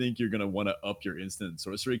I don't think you're going to want to up your instant and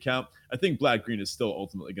sorcery count. I think Black-Green is still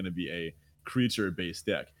ultimately going to be a creature-based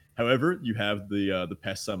deck. However, you have the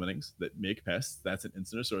pest summonings that make pests. That's an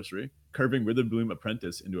instant or sorcery. Curving Witherbloom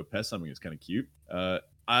Apprentice into a pest summoning is kind of cute.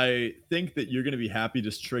 I think that you're going to be happy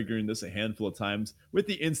just triggering this a handful of times with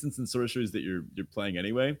the instants and sorceries that you're playing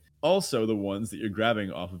anyway. Also, the ones that you're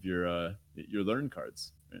grabbing off of your learn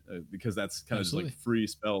cards, right? Because that's kind of just like free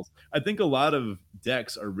spells. I think a lot of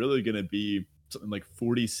decks are really going to be something like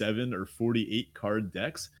 47 or 48 card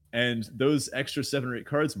decks, and those extra 7 or 8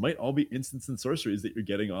 cards might all be instants and sorceries that you're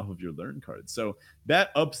getting off of your learn cards. So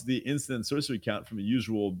that ups the instant and sorcery count from a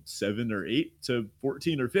usual 7 or 8 to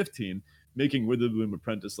 14 or 15, making Witherbloom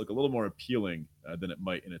Apprentice look a little more appealing than it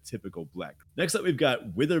might in a typical black. Next up, we've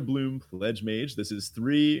got Witherbloom Pledge Mage. This is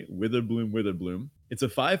 3 Witherbloom. It's a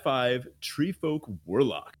 5/5 Treefolk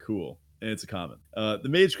Warlock. Cool. And it's a common. The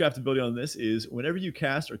Magecraft ability on this is whenever you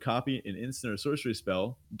cast or copy an instant or sorcery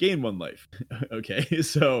spell, gain 1 life. Okay,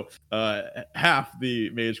 so half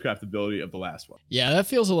the Magecraft ability of the last one. Yeah, that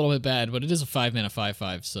feels a little bit bad, but it is a 5-mana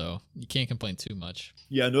 5/5, so you can't complain too much.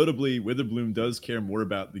 Yeah, notably, Witherbloom does care more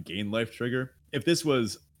about the gain life trigger. If this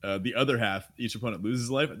was the other half, each opponent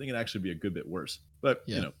loses life, I think it'd actually be a good bit worse. But,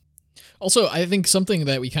 you know. Also, I think something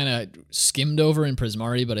that we kind of skimmed over in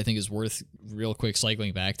Prismari, but I think is worth real quick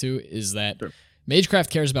cycling back to, is that Magecraft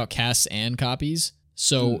cares about casts and copies.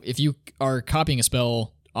 So if you are copying a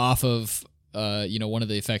spell off of one of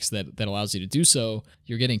the effects that allows you to do so,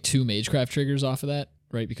 you're getting 2 Magecraft triggers off of that,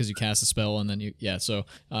 right? Because you cast a spell and then so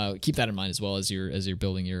keep that in mind as well as you're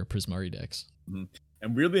building your Prismari decks. Mm-hmm.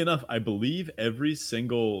 And weirdly enough, I believe every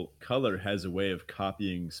single color has a way of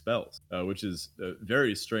copying spells, which is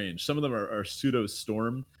very strange. Some of them are pseudo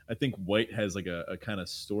storm. I think white has like a kind of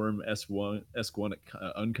storm S1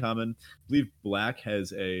 uncommon. I believe black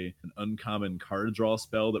has an uncommon card draw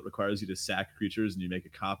spell that requires you to sack creatures, and you make a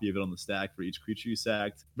copy of it on the stack for each creature you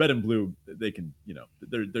sacked. Red and blue, they can,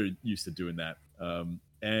 they're used to doing that.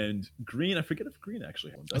 And green, I forget if green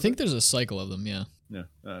actually has. I think there's a cycle of them, yeah.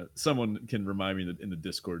 Yeah. Someone can remind me in the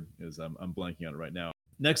Discord, as I'm blanking on it right now.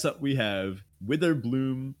 Next up, we have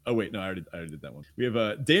Witherbloom. Oh, wait, no, I already did that one. We have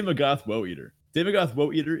Daemogoth Woe-Eater. Daemogoth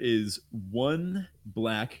Woe-Eater is 1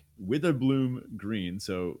 black Witherbloom green,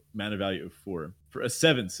 so mana value of 4, for a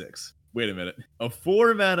 7/6. Wait a minute. A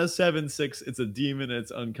 4 mana 7/6, it's a demon, and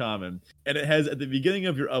it's uncommon. And it has, at the beginning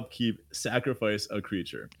of your upkeep, sacrifice a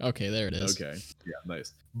creature. Okay, there it is. Okay. Yeah,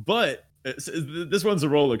 nice. But This one's a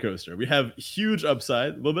roller coaster. We have huge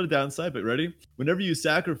upside, a little bit of downside, but ready? Whenever you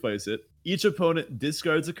sacrifice it, each opponent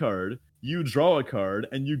discards a card, you draw a card,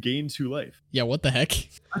 and you gain 2 life. Yeah, what the heck?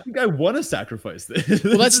 I think I want to sacrifice this. Well,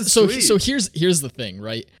 This that's is so. sweet. So here's the thing,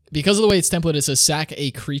 right? Because of the way it's templated, it says sack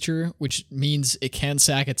a creature, which means it can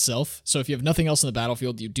sack itself. So if you have nothing else on the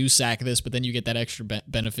battlefield, you do sack this, but then you get that extra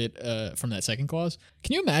benefit from that second clause.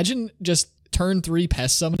 Can you imagine just turn 3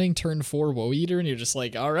 pest summoning, turn 4 woe eater, and you're just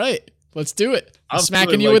like, all right, let's do it. I'm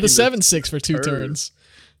smacking you with a 7/6 for 2 turns.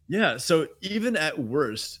 Yeah. So even at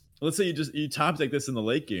worst, let's say you top deck this in the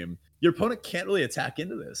late game, your opponent can't really attack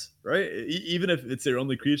into this, right? Even if it's their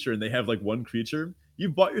only creature and they have like 1 creature,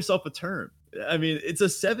 you've bought yourself a turn. I mean, it's a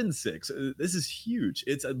 7/6. This is huge.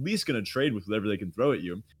 It's at least going to trade with whatever they can throw at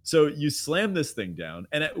you. So you slam this thing down,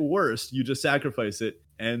 and at worst, you just sacrifice it.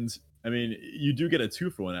 And I mean, you do get a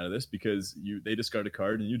 2-for-1 out of this because they discard a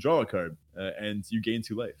card and you draw a card, and you gain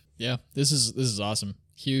 2 life. Yeah, this is awesome.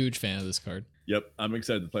 Huge fan of this card. Yep, I'm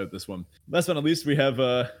excited to play with this one. Last but not least, we have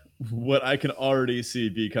what I can already see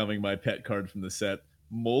becoming my pet card from the set,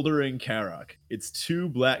 Moldering Karok. It's 2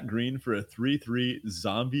 black-green for a 3/3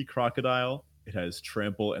 zombie crocodile. It has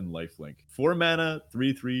trample and lifelink. 4 mana,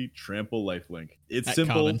 3/3 trample lifelink. It's At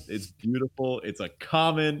simple, common. it's beautiful, it's a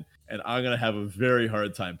common, and I'm gonna have a very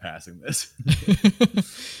hard time passing this.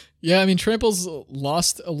 Yeah, I mean, Trample's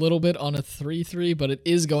lost a little bit on a 3/3, but it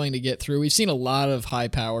is going to get through. We've seen a lot of high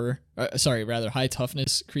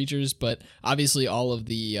toughness creatures, but obviously all of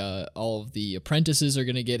the apprentices are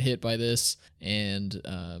going to get hit by this, and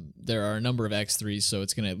there are a number of X3s, so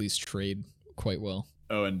it's going to at least trade quite well.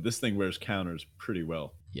 Oh, and this thing wears counters pretty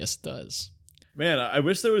well. Yes, it does. Man, I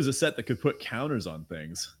wish there was a set that could put counters on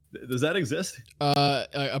things. Does that exist?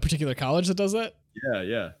 A particular college that does that?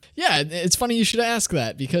 Yeah. Yeah, it's funny you should ask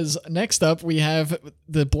that, because next up we have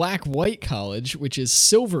the Black-White College, which is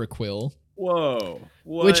Silver Quill. Whoa.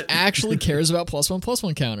 What? Which actually cares about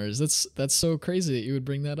 +1/+1 counters. That's so crazy that you would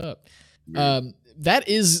bring that up. That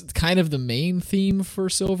is kind of the main theme for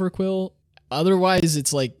Silver Quill. Otherwise,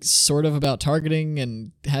 it's like sort of about targeting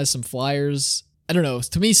and has some flyers. I don't know.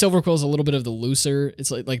 To me, Silver Quill is a little bit of the looser.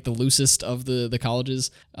 It's like the loosest of the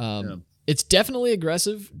colleges. It's definitely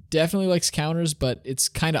aggressive, definitely likes counters, but it's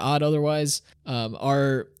kind of odd otherwise.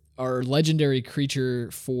 Our legendary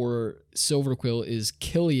creature for Silver Quill is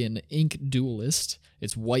Killian, Ink Duelist.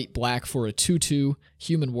 It's white-black for a 2/2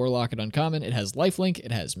 human warlock at uncommon. It has lifelink,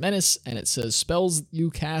 it has menace, and it says spells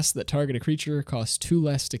you cast that target a creature cost 2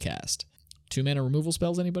 less to cast. 2 mana removal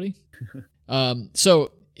spells, anybody?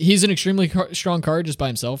 So he's an extremely strong card just by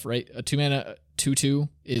himself, right? A 2 mana 2/2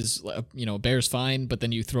 is, bear's fine, but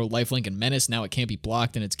then you throw lifelink and menace. Now it can't be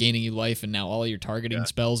blocked, and it's gaining you life, and now all your targeting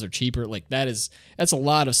spells are cheaper. Like that's a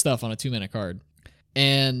lot of stuff on a 2 mana card,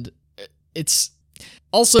 and it's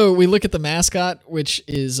also, we look at the mascot, which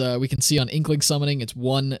is we can see on Inkling Summoning. It's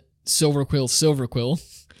 1 Silver Quill.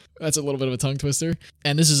 That's a little bit of a tongue twister,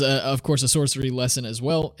 and this is of course a sorcery lesson as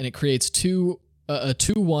well, and it creates a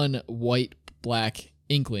 2/1 white-black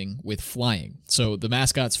Inkling with flying. So the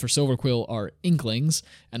mascots for Silver Quill are Inklings,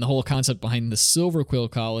 and the whole concept behind the Silver Quill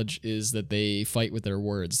College is that they fight with their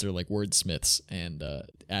words. They're like wordsmiths, and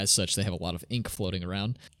as such, they have a lot of ink floating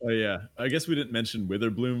around. Oh yeah, I guess we didn't mention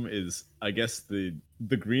Witherbloom is, I guess, the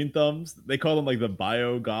Green Thumbs. They call them like the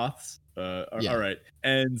Bio Goths. All right,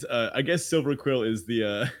 and I guess Silver Quill is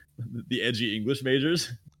the edgy English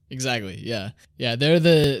majors. Exactly. Yeah. They're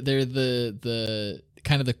the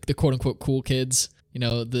kind of the quote unquote cool kids.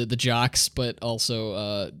 The jocks, but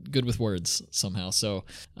also good with words somehow. So,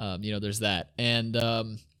 there's that.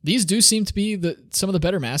 And these do seem to be some of the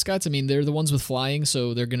better mascots. I mean, they're the ones with flying,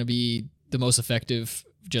 so they're going to be the most effective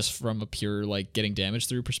just from a pure, getting damage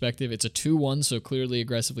through perspective. It's a 2/1, so clearly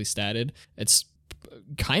aggressively statted. It's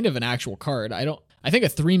kind of an actual card. I think a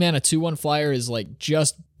 3 mana 2/1 flyer is,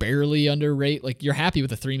 just barely under rate. You're happy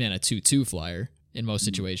with a 3 mana 2/2 flyer in most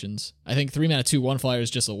situations. I think 3 mana 2/1 flyer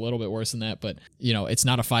is just a little bit worse than that, but it's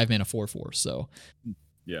not a 5 mana 4/4. So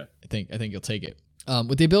yeah, I think you'll take it.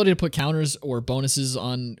 With the ability to put counters or bonuses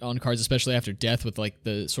on cards, especially after death, with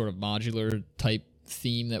the sort of modular type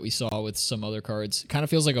theme that we saw with some other cards, kind of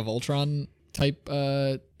feels like a Voltron type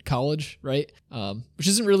college, right? Which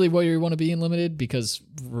isn't really what you want to be in limited, because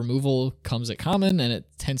removal comes at common and it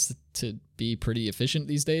tends to be pretty efficient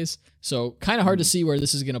these days. So kind of hard to see where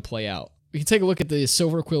this is going to play out. We can take a look at the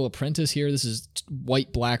Silver Quill Apprentice here. This is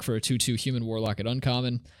white-black for a 2/2 human warlock at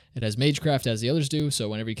uncommon. It has Magecraft as the others do, so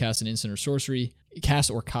whenever you cast an instant or sorcery, cast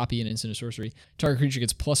or copy an instant or sorcery, target creature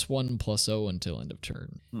gets +1/+0 until end of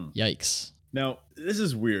turn. Yikes. Now, this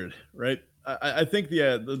is weird, right? I think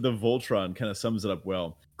the Voltron kind of sums it up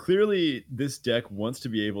well. Clearly, this deck wants to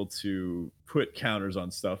be able to put counters on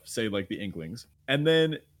stuff, say like the Inklings, and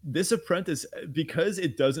then this Apprentice, because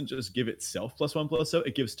it doesn't just give itself +1/+0,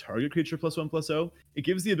 it gives target creature +1/+0. It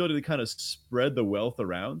gives the ability to kind of spread the wealth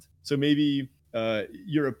around. So maybe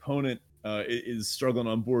your opponent is struggling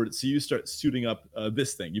on board, so you start suiting up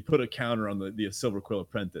this thing. You put a counter on the Silver Quill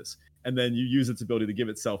Apprentice, and then you use its ability to give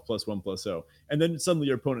itself +1/+0. And then suddenly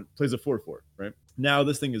your opponent plays a 4/4, right? Now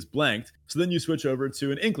this thing is blanked, so then you switch over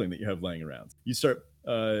to an Inkling that you have laying around. You start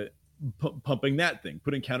pumping that thing,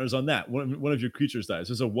 putting counters on that. One of your creatures dies.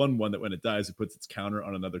 There's a 1/1 that when it dies, it puts its counter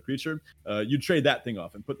on another creature. You trade that thing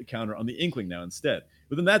off and put the counter on the Inkling now instead.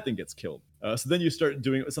 But then that thing gets killed. So then you start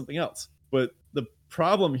doing it with something else. But the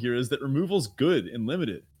problem here is that removal's good and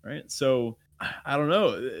limited, right? So I don't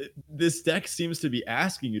know. This deck seems to be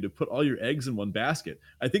asking you to put all your eggs in one basket.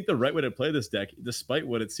 I think the right way to play this deck, despite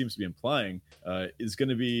what it seems to be implying, is going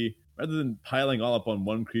to be, rather than piling all up on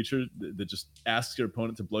one creature that just asks your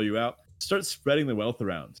opponent to blow you out, start spreading the wealth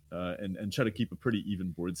around and try to keep a pretty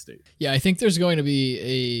even board state. Yeah, I think there's going to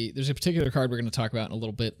be there's a particular card we're going to talk about in a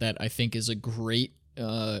little bit that I think is a great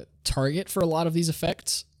target for a lot of these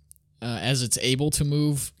effects. As it's able to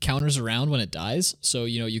move counters around when it dies. So,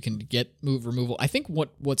 you can get removal. I think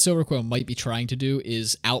what Silver Quill might be trying to do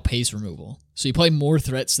is outpace removal. So you play more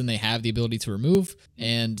threats than they have the ability to remove.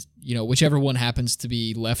 And, whichever one happens to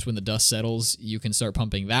be left when the dust settles, you can start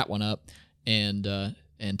pumping that one up and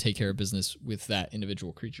take care of business with that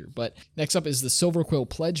individual creature. But next up is the Silver Quill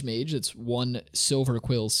Pledge Mage. It's one Silver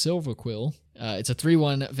Quill. It's a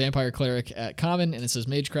 3/1 Vampire Cleric at common, and it says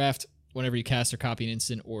Magecraft. Whenever you cast or copy an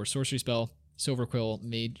instant or sorcery spell, Silver Quill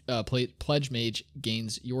Pledge Mage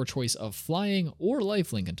gains your choice of flying or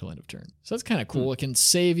lifelink until end of turn. So that's kind of cool. It can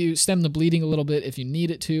save you, stem the bleeding a little bit if you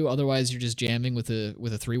need it to. Otherwise, you're just jamming with a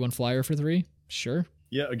 3/1 flyer for 3. Sure.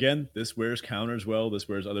 Yeah, again, this wears counters well. This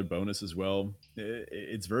wears other bonus as well.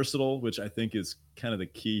 It's versatile, which I think is kind of the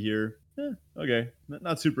key here. Okay,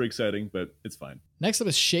 not super exciting, but it's fine. Next up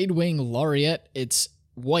is Shadewing Laureate. It's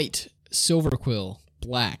white, Silver Quill,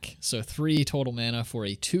 black. So 3 total mana for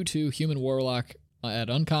a 2/2 human warlock at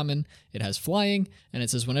uncommon. It has flying, and it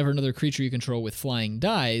says whenever another creature you control with flying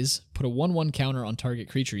dies, put a 1/1 counter on target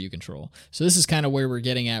creature you control. So this is kind of where we're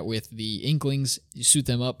getting at with the Inklings. You suit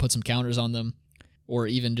them up, put some counters on them, or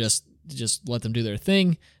even just let them do their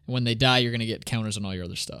thing. And when they die, you're going to get counters on all your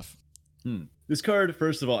other stuff. This card,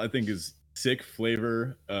 first of all, I think is sick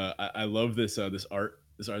flavor. I love this art.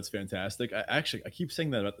 This art's fantastic. I keep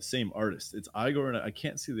saying that about the same artist. It's Igor, and I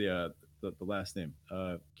can't see the last name.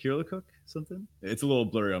 Kirlikuk something? It's a little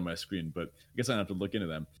blurry on my screen, but I guess I have to look into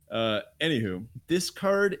them. Anywho, this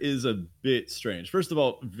card is a bit strange. First of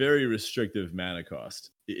all, very restrictive mana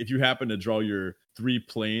cost. If you happen to draw your 3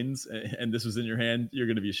 planes and this was in your hand, you're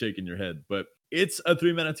going to be shaking your head. But it's a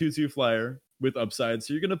 3 mana 2/2 flyer with upside,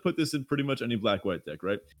 so you're going to put this in pretty much any black-white deck,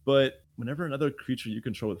 right? But whenever another creature you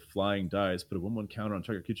control with flying dies, put a 1/1 counter on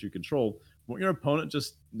target creature you control. Won't your opponent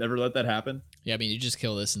just never let that happen? Yeah, I mean, you just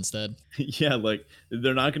kill this instead. Yeah, like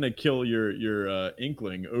they're not going to kill your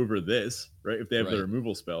Inkling over this, right? If they have the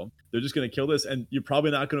removal spell, they're just going to kill this, and you're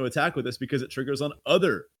probably not going to attack with this because it triggers on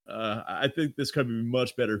other. I think this could be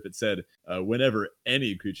much better if it said whenever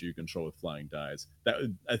any creature you control with flying dies.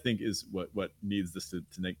 That I think is what needs this to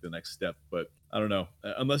make the next step. But I don't know.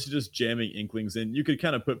 Unless you're just jamming Inklings in, you could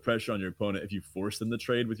kind of put pressure on your opponent if you force them to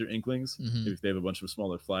trade with your Inklings, if they have a bunch of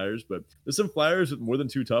smaller flyers. But there's some flyers with more than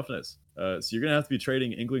 2 toughness. So you're going to have to be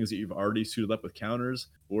trading Inklings that you've already suited up with counters,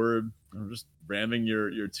 or just ramming your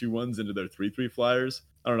 2/1s into their 3/3 flyers.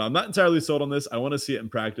 I don't know. I'm not entirely sold on this. I want to see it in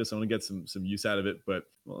practice. I want to get some use out of it, but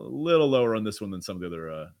a little lower on this one than some of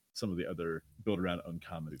the other build around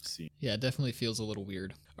uncommon we've seen. Yeah, it definitely feels a little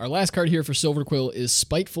weird. Our last card here for Silver Quill is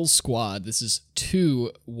Spiteful Squad. This is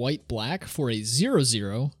 2 white-black for a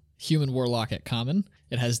 0/0 human warlock at common.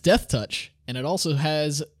 It has Death Touch, and it also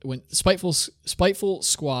has, when Spiteful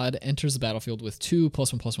Squad enters the battlefield with 2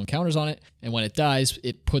 +1/+1 counters on it, and when it dies,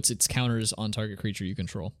 it puts its counters on target creature you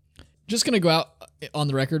control. Just going to go out on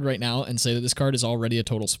the record right now and say that this card is already a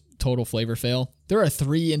total flavor fail. There are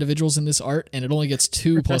 3 individuals in this art, and it only gets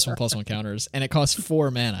 2 +1/+1 counters, and it costs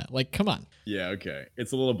 4 mana. Like, come on. Yeah, okay.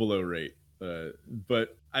 It's a little below rate.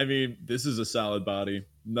 But, I mean, this is a solid body.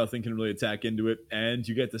 Nothing can really attack into it, and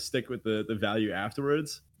you get to stick with the value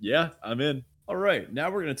afterwards. Yeah, I'm in. All right,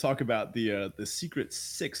 now we're going to talk about the Secret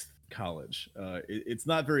Sixth College. It's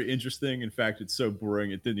not very interesting. In fact, it's so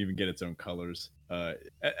boring it didn't even get its own colors.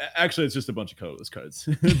 Actually, it's just a bunch of colorless cards.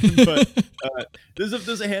 But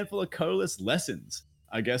there's a handful of colorless lessons.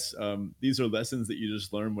 I guess these are lessons that you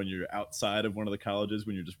just learn when you're outside of one of the colleges,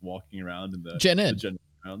 when you're just walking around in Gen the Ed. Gen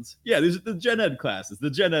rounds. Yeah, these are the Gen Ed classes, the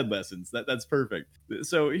Gen Ed lessons. That's perfect.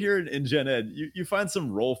 So here in Gen Ed, you find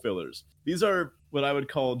some role fillers. These are what I would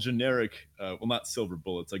call generic, well, not silver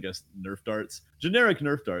bullets, I guess, Nerf darts. Generic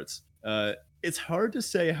Nerf darts. It's hard to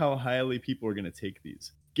say how highly people are going to take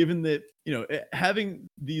these, given that, having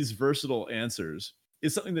these versatile answers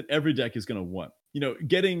is something that every deck is going to want.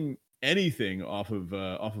 Getting anything off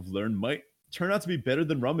of learn might turn out to be better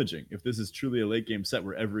than rummaging if this is truly a late game set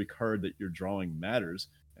where every card that you're drawing matters.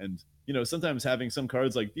 And sometimes having some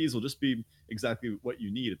cards like these will just be exactly what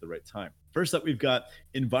you need at the right time. First up, we've got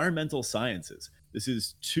environmental sciences. This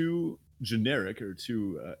is two generic or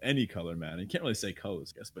two any color mana. You can't really say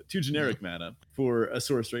colors, I guess, but two generic mana for a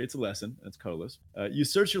sorcery. It's a lesson. It's colorless. You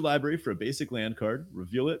search your library for a basic land card,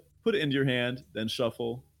 reveal it, put it into your hand, then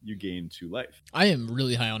shuffle. You gain 2 life. I am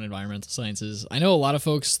really high on environmental sciences. I know a lot of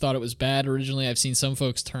folks thought it was bad originally. I've seen some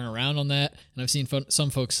folks turn around on that, and I've seen some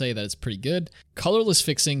folks say that it's pretty good. Colorless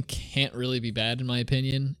fixing can't really be bad in my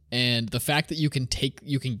opinion, and the fact that you can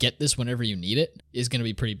get this whenever you need it is going to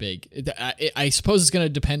be pretty big. I suppose it's going to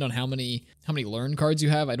depend on how many learn cards you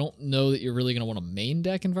have. I don't know that you're really going to want to main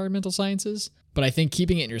deck environmental sciences, but I think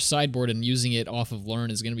keeping it in your sideboard and using it off of learn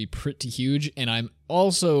is going to be pretty huge. And I'm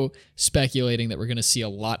also speculating that we're going to see a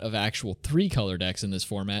lot of actual 3-color decks in this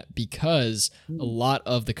format because a lot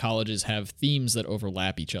of the colleges have themes that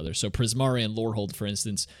overlap each other. So Prismari and Lorehold, for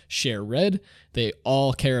instance, share red. They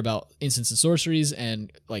all care about instants and sorceries and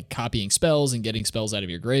like copying spells and getting spells out of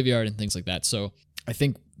your graveyard and things like that. So I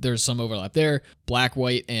think there's some overlap there. Black,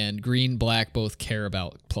 white, and green, black both care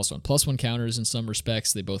about +1/+1 counters in some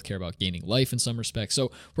respects. They both care about gaining life in some respects.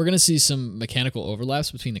 So we're going to see some mechanical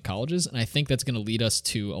overlaps between the colleges, and I think that's going to lead us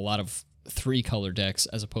to a lot of 3-color decks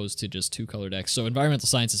as opposed to just 2-color decks. So environmental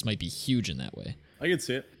sciences might be huge in that way. I can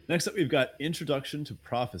see it. Next up, we've got Introduction to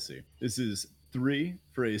Prophecy. This is 3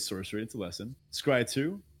 for a sorcery. It's a lesson. Scry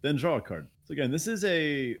 2, then draw a card. So again, this is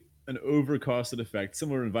an overcosted effect,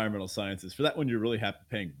 similar to environmental sciences. For that one, you're really happy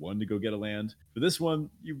paying 1 to go get a land. For this one,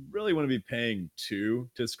 you really want to be paying 2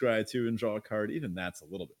 to scry 2 and draw a card. Even that's a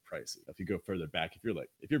little bit pricey. If you go further back,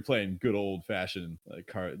 if you're playing good old fashioned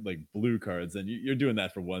card like blue cards, then you're doing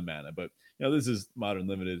that for 1 mana. But this is modern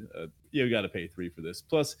limited. You got to pay 3 for this.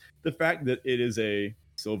 Plus the fact that it is a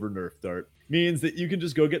silver Nerf dart means that you can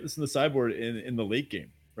just go get this in the sideboard in the late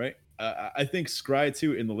game, right? I think Scry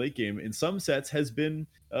 2 in the late game in some sets has been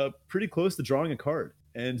pretty close to drawing a card.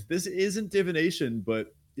 And this isn't divination,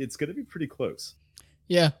 but it's going to be pretty close.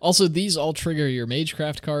 Yeah, also these all trigger your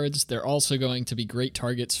Magecraft cards. They're also going to be great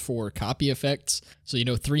targets for copy effects. So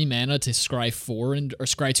 3 mana to scry 4 or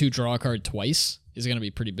scry 2 draw a card twice is going to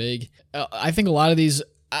be pretty big. I think a lot of these,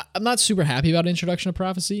 I'm not super happy about Introduction to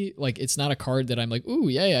Prophecy. Like, it's not a card that I'm like, ooh,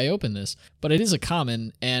 yay, I open this. But it is a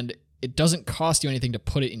common, and it doesn't cost you anything to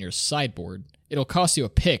put it in your sideboard. It'll cost you a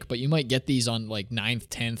pick, but you might get these on like 9th,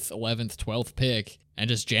 10th, 11th, 12th pick and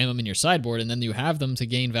just jam them in your sideboard, and then you have them to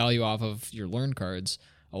gain value off of your learn cards.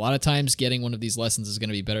 A lot of times getting one of these lessons is going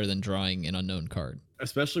to be better than drawing an unknown card.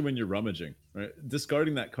 Especially when you're rummaging, right?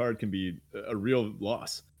 Discarding that card can be a real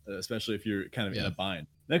loss, especially if you're kind of in a bind.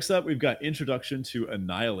 Next up, we've got Introduction to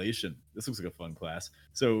Annihilation. This looks like a fun class.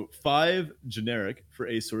 So 5 generic for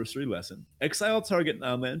a sorcery lesson. Exile target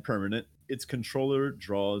non-land permanent. Its controller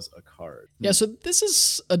draws a card. Yeah, so this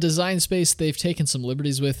is a design space they've taken some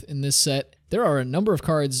liberties with in this set. There are a number of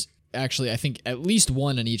cards, actually, I think at least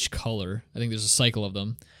 1 in each color. I think there's a cycle of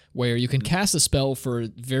them, where you can cast a spell for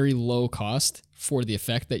very low cost for the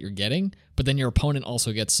effect that you're getting, but then your opponent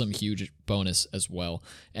also gets some huge bonus as well.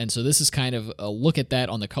 And so this is kind of a look at that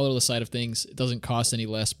on the colorless side of things. It doesn't cost any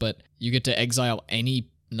less, but you get to exile any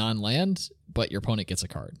non-land, but your opponent gets a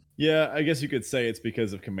card. Yeah, I guess you could say it's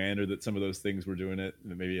because of Commander that some of those things were doing it.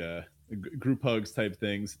 Maybe group hugs type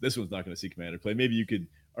things. This one's not going to see Commander play. Maybe you could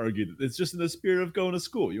argue that it's just in the spirit of going to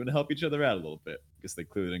school. You want to help each other out a little bit. I guess they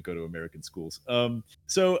clearly didn't go to American schools.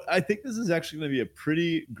 So I think this is actually going to be a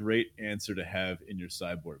pretty great answer to have in your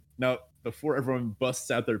sideboard. Now, before everyone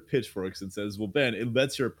busts out their pitchforks and says, well, Ben, it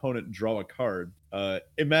lets your opponent draw a card.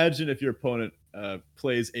 Imagine if your opponent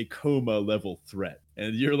plays a coma level threat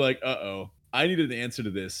and you're like, uh-oh, I need an answer to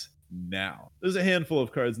this now. There's a handful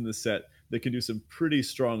of cards in this set that can do some pretty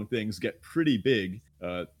strong things, get pretty big.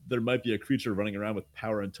 There might be a creature running around with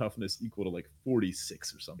power and toughness equal to like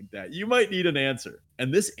 46 or something like that. You might need an answer.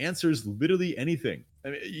 And this answers literally anything. I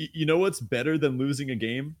mean, you know what's better than losing a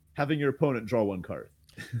game? Having your opponent draw 1 card.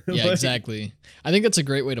 Yeah, exactly. I think that's a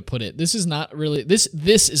great way to put it. This is not really this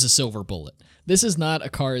is a silver bullet. This is not a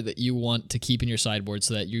card that you want to keep in your sideboard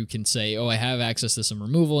so that you can say, "Oh, I have access to some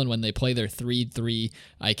removal, and when they play their 3/3,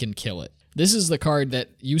 I can kill it." This is the card that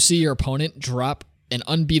you see your opponent drop an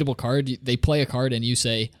unbeatable card. They play a card and you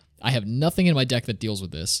say, "I have nothing in my deck that deals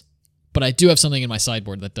with this, but I do have something in my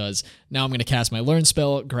sideboard that does." Now I'm going to cast my Learn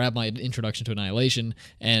spell, grab my Introduction to Annihilation,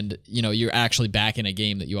 and you're actually back in a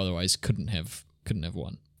game that you otherwise couldn't have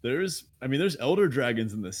won. There's Elder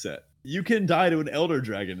Dragons in this set. You can die to an Elder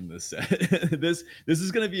Dragon in this set. This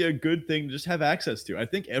is going to be a good thing to just have access to. I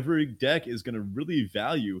think every deck is going to really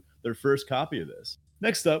value their first copy of this.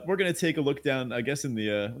 Next up, we're going to take a look down, I guess,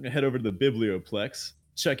 we're going to head over to the Biblioplex,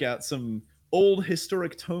 check out some old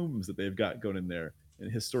historic tomes that they've got going in there.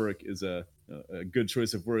 And historic is a good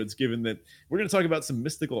choice of words, given that we're going to talk about some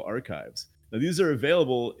mystical archives. Now, these are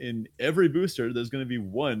available in every booster. There's going to be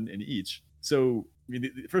one in each. So,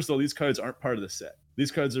 first of all, these cards aren't part of the set.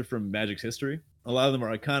 These cards are from Magic's history. A lot of them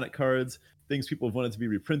are iconic cards, things people have wanted to be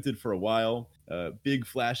reprinted for a while, big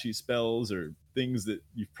flashy spells or things that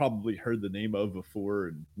you've probably heard the name of before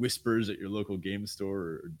and whispers at your local game store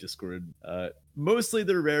or Discord. Mostly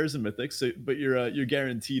they're rares and mythics, but you're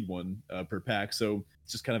guaranteed one per pack, so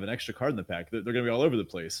it's just kind of an extra card in the pack. They're going to be all over the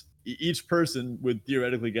place. Each person would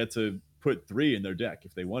theoretically get to put 3 in their deck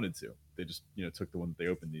if they wanted to. They just took the one that they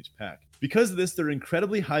opened in each pack. Because of this, they're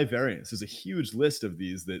incredibly high variance. There's a huge list of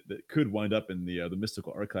these that could wind up in the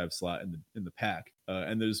Mystical Archive slot in the pack.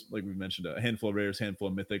 And there's, like we mentioned, a handful of rares, handful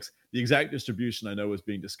of mythics. The exact distribution I know was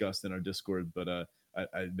being discussed in our Discord, but I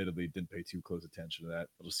admittedly didn't pay too close attention to that.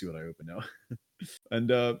 I'll just see what I open now.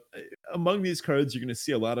 And among these cards, you're going to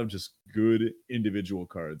see a lot of just good individual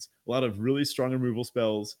cards, a lot of really strong removal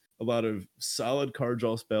spells, a lot of solid card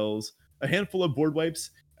draw spells, a handful of board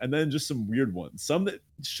wipes, and then just some weird ones. Some that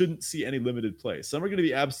shouldn't see any limited play. Some are going to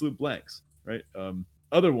be absolute blanks, right?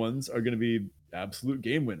 Other ones are going to be absolute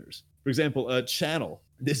game winners. For example, Channel.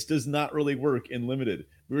 This does not really work in limited.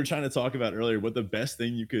 We were trying to talk about earlier what the best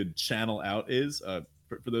thing you could channel out is.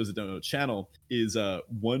 For those that don't know, Channel is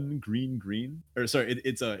 1 green, or sorry,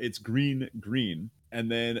 it's green,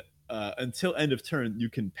 and then until end of turn, you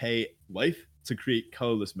can pay life to create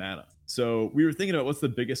colorless mana. So we were thinking about what's the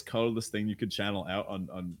biggest colorless thing you could channel out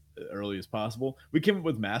on early as possible. We came up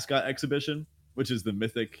with Mascot Exhibition, which is the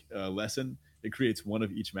mythic lesson. It creates one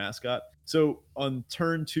of each mascot. So on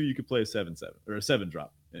turn 2, you could play a 7/7 or a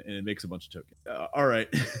 7-drop, and it makes a bunch of tokens. All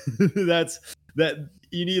right, that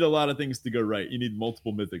you need a lot of things to go right. You need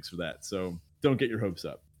multiple mythics for that. So don't get your hopes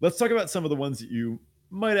up. Let's talk about some of the ones that you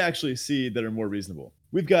might actually see that are more reasonable.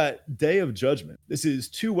 We've got Day of Judgment. This is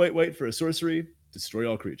 2 white for a sorcery. Destroy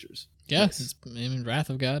all creatures. Yeah, nice. It's Wrath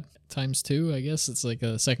of God ×2, I guess. It's like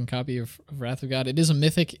a second copy of Wrath of God. It is a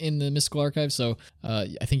mythic in the Mystical Archive, so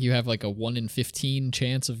I think you have like a 1 in 15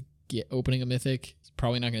 chance of opening a mythic.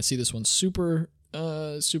 Probably not going to see this one super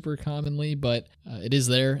commonly, but it is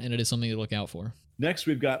there, and it is something to look out for. Next,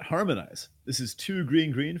 we've got Harmonize. This is 2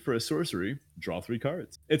 green for a sorcery. Draw 3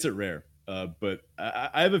 cards. It's at rare. But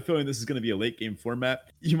I have a feeling this is going to be a late game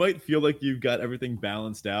format. You might feel like you've got everything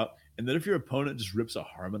balanced out, and then if your opponent just rips a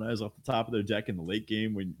Harmonize off the top of their deck in the late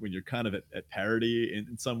game when you're kind of at parity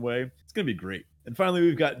in some way, it's going to be great. And finally,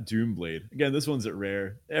 we've got Doomblade. Again, this one's at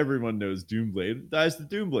rare. Everyone knows Doomblade. Dies to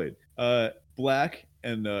Doomblade. Black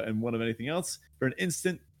and one of anything else. For an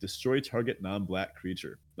instant, destroy target non-black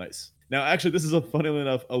creature. Nice. Now, actually, this is, funnily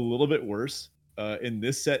enough, a little bit worse in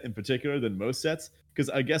this set in particular than most sets, because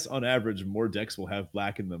I guess on average more decks will have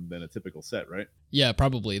black in them than a typical set, right? Yeah,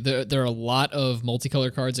 probably. There are a lot of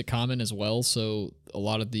multicolor cards at common as well, so a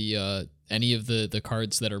lot of the any of the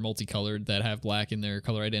cards that are multicolored that have black in their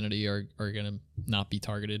color identity are going to not be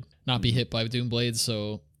targeted, not be hit by Doomblade,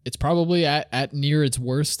 so it's probably at near its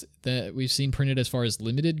worst that we've seen printed as far as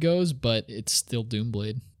limited goes, but it's still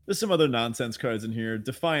Doomblade. There's some other nonsense cards in here.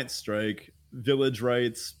 Defiant Strike, Village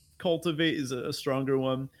Rites, Cultivate is a stronger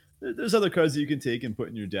one. There's other cards that you can take and put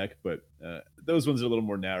in your deck, but those ones are a little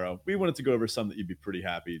more narrow. We wanted to go over some that you'd be pretty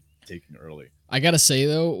happy taking early. I gotta say,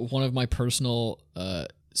 though, one of my personal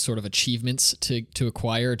sort of achievements to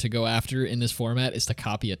acquire, to go after in this format is to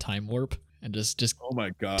copy a Time Warp and just oh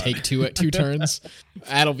my god, take two turns.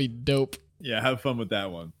 That'll be dope. Yeah, have fun with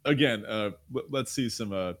that one. Again, let's see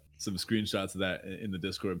some screenshots of that in the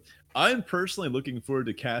Discord. I'm personally looking forward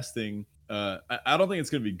to casting. I don't think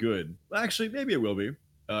it's going to be good. Actually, maybe it will be.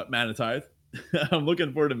 Mana Tithe. I'm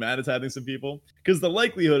looking forward to Mana Tithing some people, because the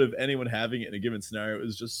likelihood of anyone having it in a given scenario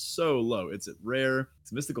is just so low. It's at rare,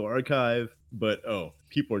 it's a Mystical Archive, but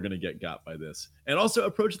people are going to get got by this. And also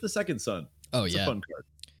Approach the Second Sun. Oh, it's yeah. a fun card.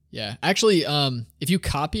 Yeah. Actually, if you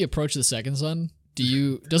copy Approach the Second Sun,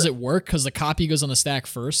 Does it work? Because the copy goes on the stack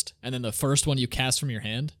first, and then the first one you cast from your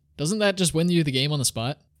hand. Doesn't that just win you the game on the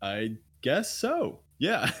spot? I guess so.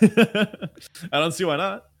 Yeah. I don't see why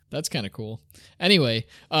not. That's kind of cool. Anyway,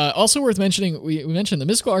 also worth mentioning, we mentioned the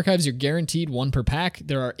Mystical Archives, you're guaranteed one per pack.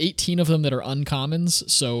 There are 18 of them that are uncommons,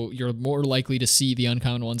 so you're more likely to see the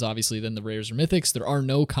uncommon ones, obviously, than the rares or mythics. There are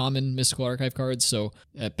no common Mystical Archive cards, so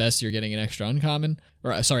at best you're getting an extra uncommon.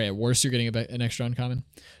 Or, sorry, at worst you're getting an extra uncommon.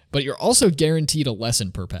 But you're also guaranteed a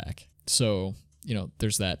lesson per pack. So,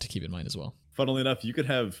 there's that to keep in mind as well. Funnily enough, you could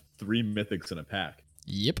have 3 mythics in a pack.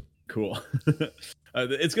 Yep. Cool.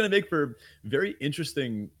 It's going to make for very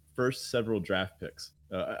interesting first several draft picks.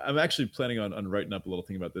 I'm actually planning on writing up a little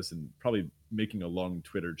thing about this and probably making a long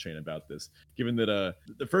Twitter chain about this, given that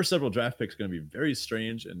the first several draft picks are going to be very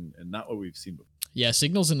strange and not what we've seen before. Yeah,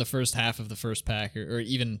 signals in the first half of the first pack, or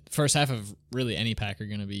even first half of really any pack, are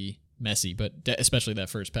going to be messy, but especially that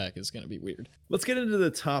first pack is going to be weird. Let's get into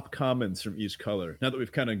the top commons from each color. Now that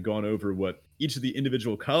we've kind of gone over what each of the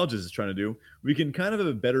individual colleges is trying to do, we can kind of have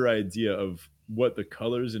a better idea of what the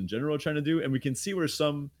colors in general are trying to do, and we can see where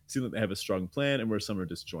some seem like they have a strong plan and where some are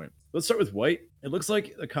disjoint. Let's start with white. It looks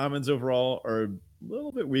like the commons overall are a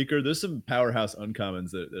little bit weaker. There's some powerhouse uncommons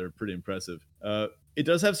that are pretty impressive. It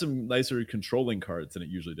does have some nicer controlling cards than it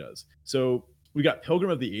usually does. So we got Pilgrim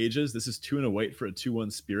of the Ages. This is 2 and a white for a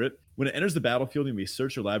 2/1 spirit. When it enters the battlefield, you may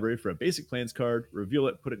search your library for a basic plans card, reveal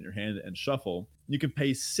it, put it in your hand, and shuffle. You can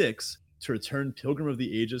pay 6 to return Pilgrim of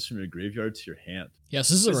the Ages from your graveyard to your hand. Yes,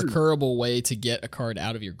 this is a recurable way to get a card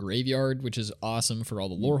out of your graveyard, which is awesome for all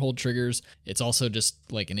the Lorehold triggers. It's also just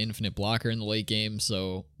like an infinite blocker in the late game,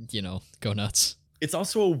 so, go nuts. It's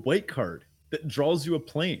also a white card that draws you a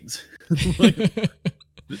plains.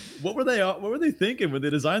 What were they thinking when they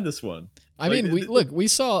designed this one? I mean, we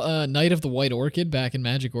saw Knight of the White Orchid back in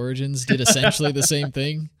Magic Origins did essentially the same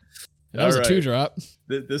thing. That was a 2-drop.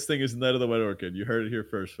 This thing is Knight of the White Orchid. You heard it here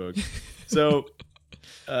first, folks. So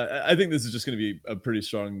I think this is just going to be a pretty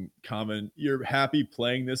strong common. You're happy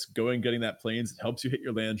playing this, getting that plains. It helps you hit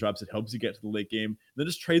your land drops. It helps you get to the late game. Then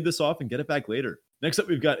just trade this off and get it back later. Next up,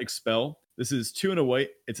 we've got Expel. This is 2 and a white.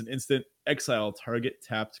 It's an instant. Exile target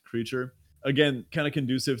tapped creature. Again, kind of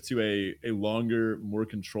conducive to a longer, more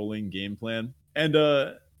controlling game plan. And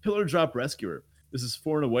Pillar Drop Rescuer. This is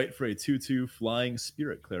 4 and a white for a 2/2 flying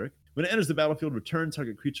spirit cleric. When it enters the battlefield, return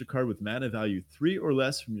target creature card with mana value 3 or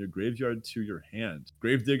less from your graveyard to your hand.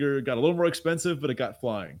 Gravedigger got a little more expensive, but it got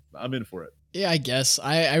flying. I'm in for it. Yeah, I guess.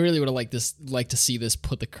 I really would have liked to see this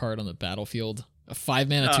put the card on the battlefield. A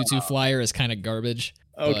 5-mana 2/2 flyer is kind of garbage.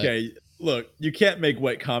 Okay. Look, you can't make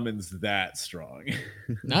white commons that strong.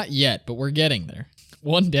 Not yet, but we're getting there.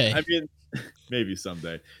 One day. I mean, maybe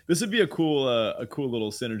someday. This would be a cool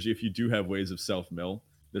little synergy if you do have ways of self-mill.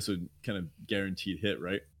 This would kind of guaranteed hit,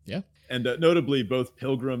 right? Yeah. And notably, both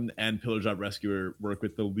Pilgrim and Pillar Drop Rescuer work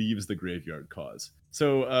with the Leaves the Graveyard cause.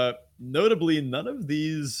 So notably, none of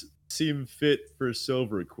these seem fit for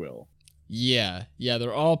Silver Quill. Yeah,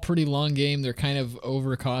 they're all pretty long game. They're kind of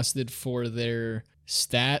overcosted for their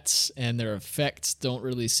stats, and their effects don't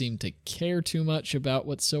really seem to care too much about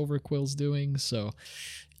what Silver Quill's doing. So,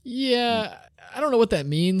 yeah, I don't know what that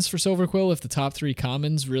means for Silver Quill if the top 3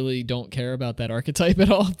 commons really don't care about that archetype at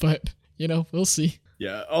all, but, we'll see.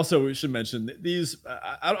 Yeah. Also, we should mention these.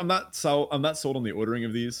 I'm not sold on the ordering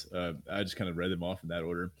of these. I just kind of read them off in that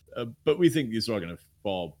order. But we think these are all going to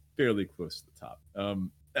fall fairly close to the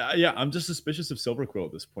top. Yeah, I'm just suspicious of Silver Quill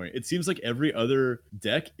at this point. It seems like every other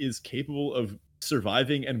deck is capable of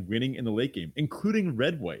surviving and winning in the late game, including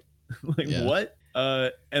red white. What?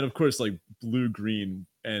 And of course, like blue green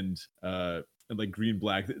and like green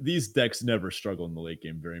black. These decks never struggle in the late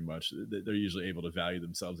game very much. They're usually able to value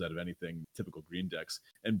themselves out of anything typical green decks.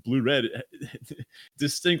 And blue red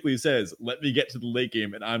distinctly says, "Let me get to the late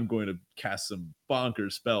game, and I'm going to cast some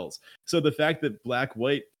bonkers spells." So the fact that black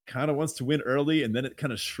white kind of wants to win early and then it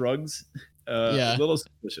kind of shrugs, a little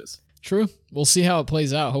suspicious. True. We'll see how it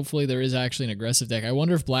plays out. Hopefully there is actually an aggressive deck. I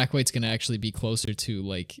wonder if black white's going to actually be closer to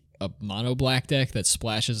like a mono black deck that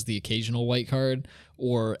splashes the occasional white card,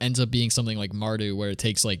 or ends up being something like Mardu where it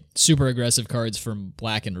takes like super aggressive cards from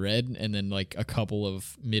black and red and then like a couple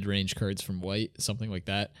of mid-range cards from white, something like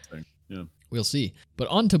that. Yeah. We'll see. But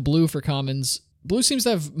on to blue for commons. Blue seems to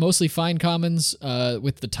have mostly fine commons,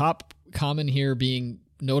 with the top common here being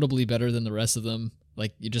notably better than the rest of them.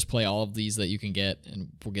 Like, you just play all of these that you can get, and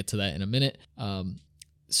we'll get to that in a minute.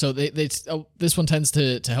 So this one tends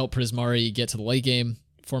to help Prismari get to the late game.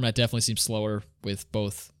 Format definitely seems slower with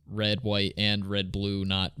both red, white, and red, blue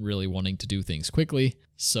not really wanting to do things quickly.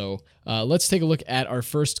 So let's take a look at our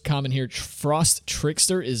first common here. Frost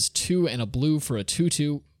Trickster is 2 and a blue for a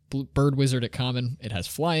 2/2 Bird Wizard at common. It has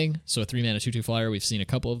flying, so a 3-mana 2/2 flyer. We've seen a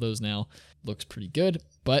couple of those now. Looks pretty good.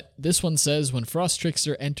 But this one says, when Frost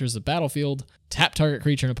Trickster enters the battlefield, tap target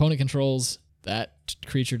creature an opponent controls. That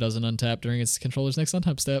creature doesn't untap during its controller's next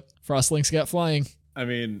untap step. Frostlink's got flying. I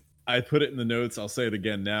mean, I put it in the notes. I'll say it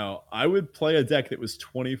again now. I would play a deck that was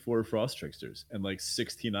 24 Frost Tricksters and like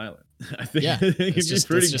 16 Island. I think, Yeah, it just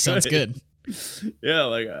sounds good. Yeah,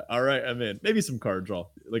 like, all right, I'm in. Maybe some card draw,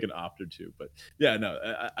 like an opt or two. But yeah, no,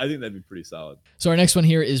 I think that'd be pretty solid. So our next one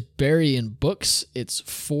here is Bury in Books. It's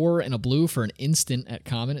 4 and a blue for an instant at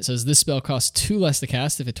common. It says this spell costs 2 less to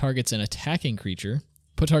cast if it targets an attacking creature.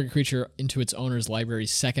 Put target creature into its owner's library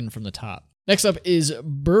second from the top. Next up is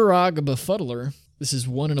Burrog Befuddler. This is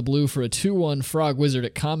 1 and a blue for a 2/1 Frog Wizard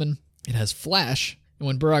at common. It has flash. And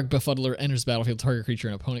when Burrog Befuddler enters the battlefield, target creature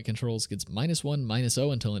an opponent controls gets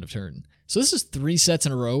 -1/-0 until end of turn. So this is 3 sets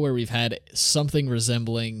in a row where we've had something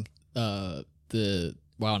resembling and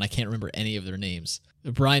I can't remember any of their names.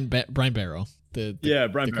 Brian Barrow. Brian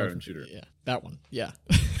Barrow shooter. Yeah, that one. Yeah.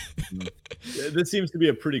 This seems to be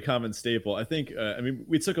a pretty common staple. I think,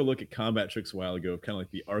 we took a look at combat tricks a while ago, kind of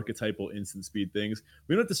like the archetypal instant speed things.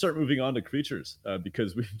 We don't have to start moving on to creatures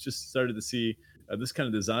because we've just started to see this kind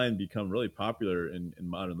of design become really popular in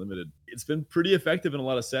Modern Limited. It's been pretty effective in a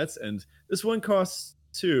lot of sets, and this one costs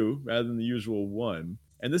 2 rather than the usual 1.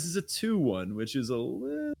 And this is a 2/1, which is a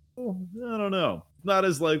little, I don't know, not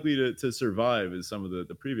as likely to survive as some of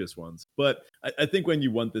the previous ones. But I think when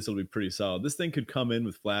you want this, it'll be pretty solid. This thing could come in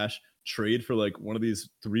with flash, trade for like one of these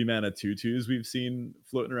 3-mana 2/2s we've seen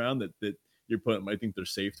floating around that your opponent might think they're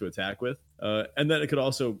safe to attack with. And then it could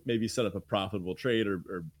also maybe set up a profitable trade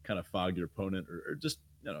or kind of fog your opponent or just,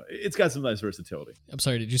 it's got some nice versatility. I'm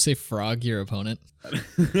sorry, did you say frog your opponent?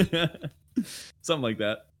 Something like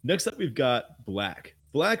that. Next up, we've got Black.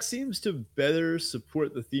 Black seems to better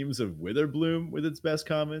support the themes of Witherbloom with its best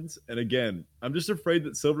commons. And again, I'm just afraid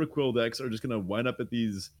that Silver Quill decks are just going to wind up at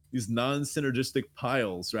these non-synergistic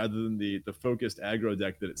piles rather than the focused aggro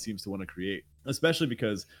deck that it seems to want to create, especially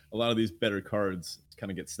because a lot of these better cards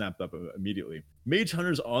kind of get snapped up immediately. Mage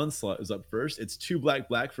Hunter's Onslaught is up first. It's 2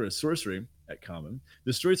 black for a sorcery at common.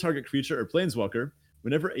 Destroy target creature or planeswalker.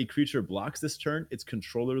 Whenever a creature blocks this turn, its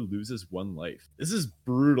controller loses 1 life. This is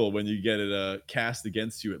brutal when you get it cast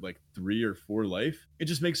against you at like 3 or 4 life. It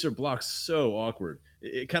just makes your blocks so awkward.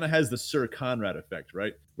 It kind of has the Sir Conrad effect,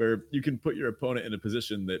 right? Where you can put your opponent in a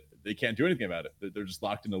position that they can't do anything about it. They're just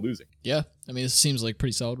locked into losing. Yeah, I mean, this seems like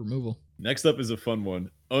pretty solid removal. Next up is a fun one.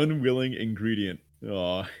 Unwilling Ingredient.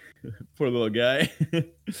 Aw, poor little guy.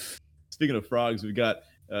 Speaking of frogs, we've got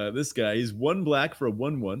this guy. He's 1 black for a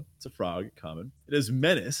 1/1. It's a frog, common. It has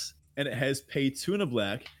Menace, and it has pay 2 and a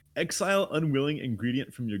black. Exile Unwilling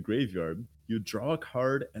Ingredient from your graveyard. You draw a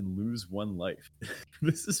card and lose 1 life.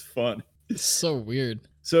 This is fun. It's so weird.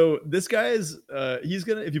 So this guy is, he's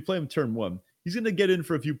going to, if you play him turn 1, he's going to get in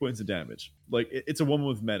for a few points of damage. Like, it's a 1/1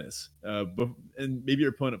 with Menace. And maybe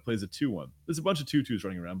your opponent plays a 2/1. There's a bunch of 2/2s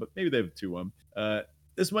running around, but maybe they have a 2/1.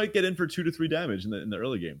 This might get in for 2 to 3 damage in the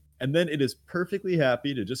early game. And then it is perfectly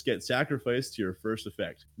happy to just get sacrificed to your first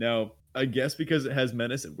effect. Now, I guess because it has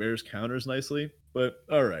Menace, it wears counters nicely, but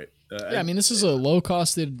all right. I mean, this is a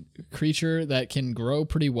low-costed creature that can grow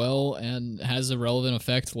pretty well and has a relevant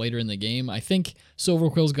effect later in the game. I think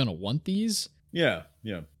Silverquill's going to want these. Yeah.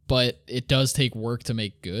 But it does take work to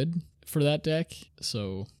make good for that deck,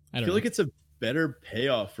 so I don't know. Like it's a better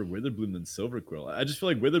payoff for Witherbloom than Silverquill. I just feel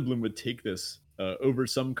like Witherbloom would take this over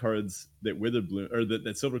some cards that Witherbloom or that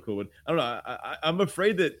Silverquill would. I don't know. I'm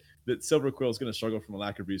afraid that Silverquill is going to struggle from a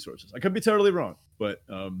lack of resources. I could be totally wrong, but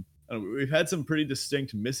we've had some pretty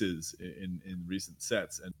distinct misses in recent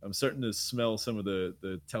sets, and I'm starting to smell some of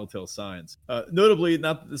the telltale signs. Notably,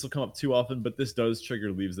 not that this will come up too often, but this does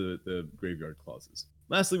trigger leaves the graveyard clauses.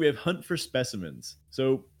 Lastly, we have Hunt for Specimens.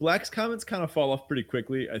 So Black's comments kind of fall off pretty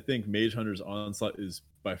quickly. I think Mage Hunter's Onslaught is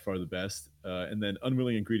by far the best. And then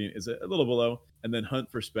Unwilling Ingredient is a little below. And then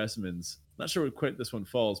Hunt for Specimens. Not sure where quite this one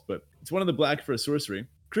falls, but it's one of the black for a sorcery.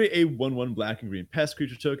 Create a 1/1 black and green pest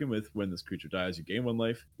creature token with when this creature dies, you gain 1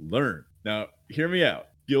 life. Learn. Now, hear me out.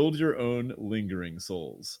 Build your own Lingering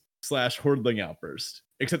Souls / Hordling Outburst.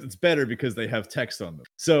 Except it's better because they have text on them.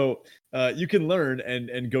 So you can learn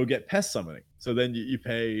and go get pest summoning. So then you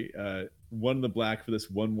pay 1 in the black for this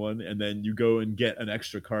 1/1, and then you go and get an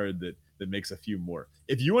extra card that makes a few more.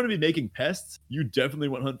 If you want to be making pests, you definitely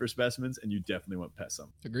want Hunt for Specimens, and you definitely want Pest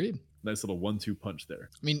Summon. Agreed. Nice little 1-2 punch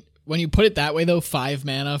there. I mean, when you put it that way, though, 5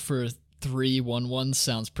 mana for 3 1/1s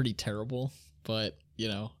sounds pretty terrible. But,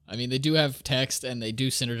 I mean, they do have text, and they do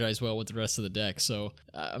synergize well with the rest of the deck. So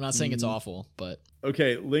I'm not saying it's awful, but...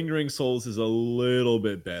 Okay, Lingering Souls is a little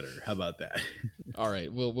bit better. How about that? All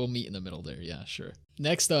right, we'll meet in the middle there. Yeah, sure.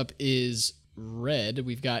 Next up is red.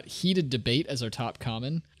 We've got Heated Debate as our top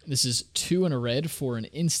common. This is 2 and a red for an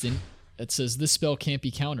instant that says this spell can't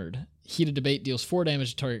be countered. Heated Debate deals 4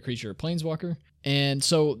 damage to target creature or planeswalker. And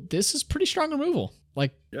so this is pretty strong removal.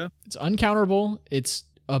 Like, Yeah. it's uncounterable. It's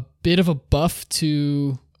a bit of a buff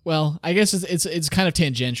to, well, I guess it's kind of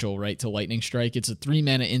tangential, right, to Lightning Strike. It's a 3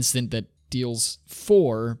 mana instant that deals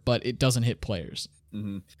 4, but it doesn't hit players.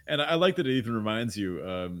 Mm-hmm. And I like that it even reminds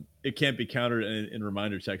you, it can't be countered in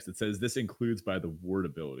reminder text that says this includes by the ward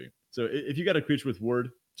ability. So if you got a creature with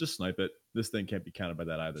ward, just snipe it. This thing can't be countered by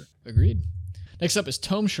that either. Agreed. Next up is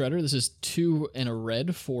Tome Shredder. This is 2 and a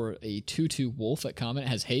red for a 2/2 wolf at common. It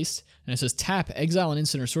has haste, and it says tap, exile an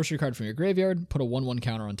instant or sorcery card from your graveyard, put a 1/1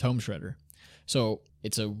 counter on Tome Shredder. So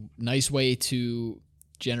it's a nice way to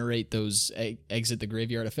generate those exit the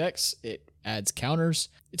graveyard effects. It adds counters.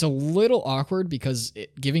 It's a little awkward because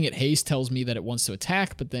giving it haste tells me that it wants to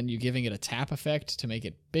attack, but then you giving it a tap effect to make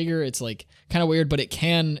it bigger. It's like kind of weird, but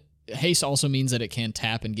haste also means that it can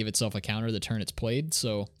tap and give itself a counter the turn it's played.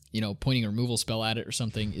 So, pointing a removal spell at it or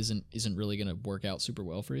something isn't really going to work out super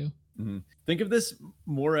well for you. Mm-hmm. Think of this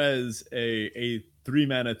more as a 3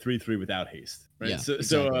 mana 3/3 without haste, right? Yeah, so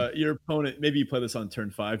exactly. your opponent, maybe you play this on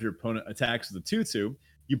turn 5, your opponent attacks with a 2/2,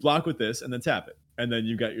 you block with this and then tap it. And then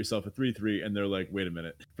you got yourself a 3/3, and they're like, wait a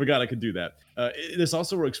minute, forgot I could do that. This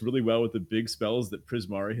also works really well with the big spells that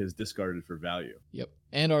Prismari has discarded for value. Yep.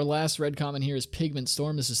 And our last red common here is Pigment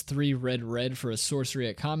Storm. This is 3 red for a sorcery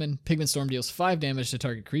at common. Pigment Storm deals 5 damage to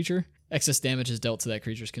target creature. Excess damage is dealt to that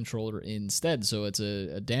creature's controller instead. So it's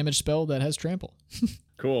a damage spell that has trample.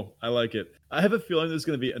 Cool. I like it. I have a feeling there's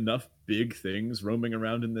going to be enough big things roaming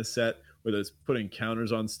around in this set, whether it's putting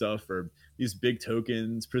counters on stuff or these big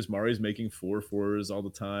tokens. Prismari's making 4/4s all the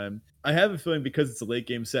time. I have a feeling because it's a late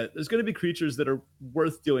game set, there's going to be creatures that are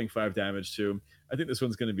worth dealing 5 damage to. I think this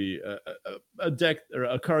one's going to be a deck or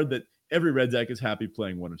a card that every red deck is happy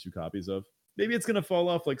playing 1 or 2 copies of. Maybe it's going to fall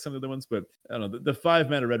off like some of the other ones, but I don't know. The 5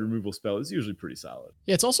 mana red removal spell is usually pretty solid.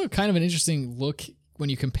 Yeah, it's also kind of an interesting look when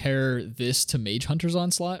you compare this to Mage Hunter's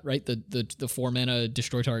Onslaught, right? The 4 mana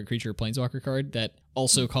destroy target creature planeswalker card that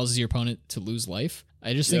also causes your opponent to lose life.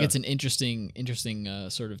 I just think it's an interesting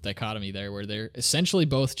sort of dichotomy there where they're essentially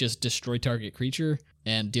both just destroy target creature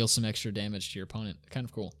and deal some extra damage to your opponent. Kind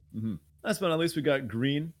of cool. Mm-hmm. Last but not least, we got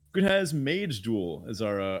green. Green has Mage Duel as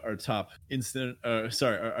our top instant.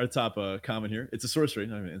 Our top common here. It's a sorcery,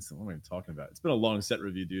 not even instant. What am I even talking about? It's been a long set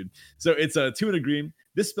review, dude. So it's a 2 and a green.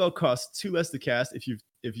 This spell costs 2 less to cast if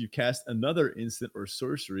you cast another instant or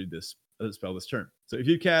sorcery this spell this turn. So if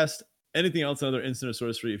you cast anything else, another instant or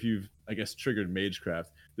sorcery, if you've triggered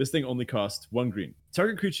Magecraft, this thing only costs 1 green.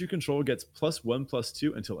 Target creature you control gets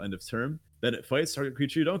 +1/+2 until end of turn. Then it fights target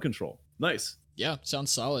creature you don't control. Nice. Yeah,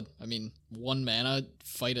 sounds solid. I mean, 1 mana,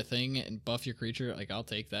 fight a thing and buff your creature. Like, I'll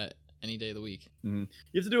take that any day of the week. Mm-hmm.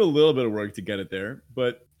 You have to do a little bit of work to get it there,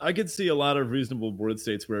 but I could see a lot of reasonable board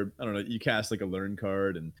states where, I don't know, you cast like a learn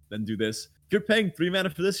card and then do this. If you're paying 3 mana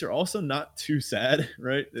for this, you're also not too sad,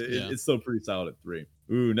 right? It's still pretty solid at 3.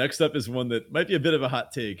 Ooh, next up is one that might be a bit of a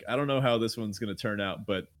hot take. I don't know how this one's going to turn out,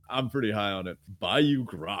 but I'm pretty high on it. Bayou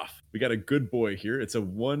Groff. We got a good boy here. It's a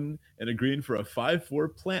 1 and a green for a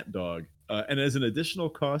 5/4 plant dog. And as an additional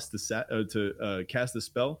cost to cast the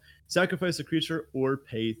spell, sacrifice a creature or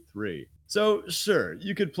pay 3. So sure,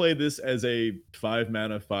 you could play this as a 5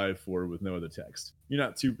 mana 5/4 with no other text. You're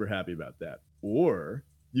not super happy about that. Or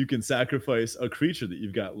you can sacrifice a creature that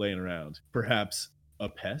you've got laying around, perhaps a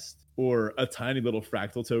pest or a tiny little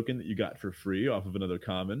fractal token that you got for free off of another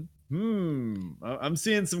common. I'm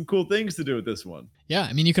seeing some cool things to do with this one. Yeah,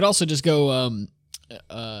 I mean, you could also just go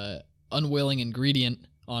unwilling ingredient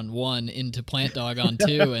on 1 into plant dog on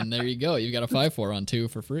 2, and there you go. You got a 5/4 on 2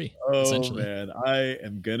 for free. Oh man, I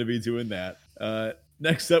am gonna be doing that.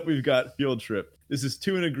 Next up, we've got Field Trip. This is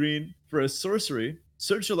 2 and a green for a sorcery.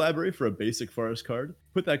 Search your library for a basic forest card.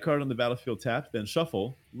 Put that card on the battlefield tapped, then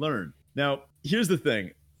shuffle. Learn. Now, here's the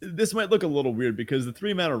thing. This might look a little weird because the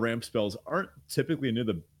 3 mana ramp spells aren't typically near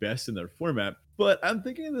the best in their format, but I'm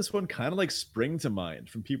thinking of this one kind of like Spring to Mind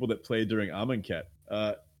from people that played during Amonkhet.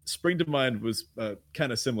 Spring to Mind was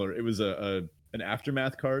kind of similar. It was an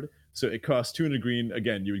Aftermath card, so it cost 2 and a green.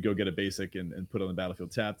 Again, you would go get a basic and put it on the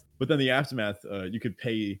battlefield tapped. But then the Aftermath, you could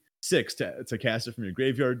pay 6 to cast it from your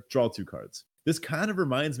graveyard, draw 2 cards. This kind of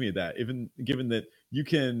reminds me of that, even given that you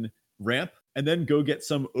can ramp and then go get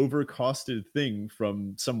some overcosted thing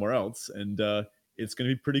from somewhere else, and it's going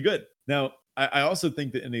to be pretty good. Now, I also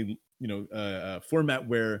think that in a format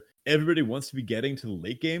where everybody wants to be getting to the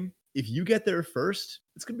late game, if you get there first,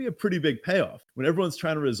 it's going to be a pretty big payoff. When everyone's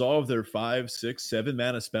trying to resolve their 5, 6, 7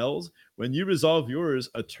 mana spells, when you resolve yours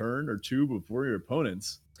a turn or two before your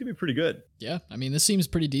opponents, it's going to be pretty good. Yeah, I mean, this seems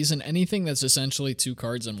pretty decent. Anything that's essentially 2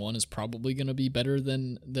 cards in 1 is probably going to be better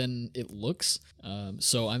than it looks.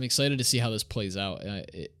 So I'm excited to see how this plays out.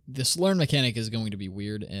 This learn mechanic is going to be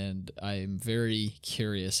weird, and I'm very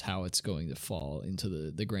curious how it's going to fall into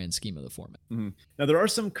the grand scheme of the format. Mm-hmm. Now, there are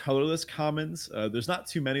some colorless commons. There's not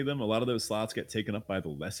too many of them. A lot of those slots get taken up by the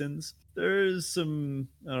lessons. There's some,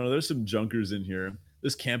 I don't know, there's some junkers in here.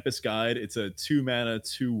 This Campus Guide, it's a 2 mana,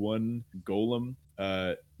 2/1 golem.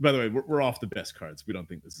 By the way, we're off the best cards. We don't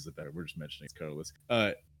think this is a better. We're just mentioning it's colorless.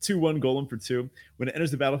 2/1 golem for 2. When it enters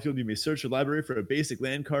the battlefield, you may search your library for a basic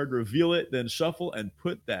land card, reveal it, then shuffle and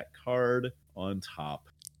put that card on top.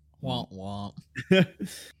 Womp womp.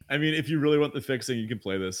 I mean, if you really want the fixing, you can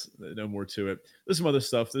play this. No more to it. There's some other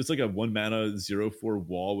stuff. There's like a 1 mana 0/4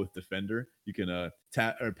 wall with Defender. You can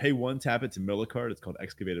tap or pay 1, tap it to mill a card. It's called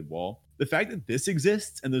Excavated Wall. The fact that this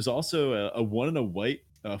exists, and there's also a 1 and a white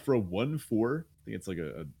for a 1/4. I think it's like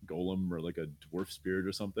a golem or like a dwarf spirit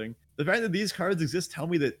or something. The fact that these cards exist tell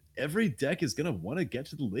me that every deck is gonna want to get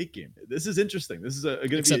to the late game. This is interesting. This is going to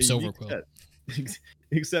be a Silverquill. set.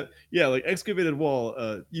 Except, yeah, like Excavated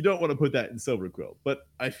Wall, you don't want to put that in Silverquill. But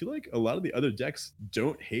I feel like a lot of the other decks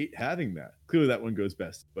don't hate having that. Clearly, that one goes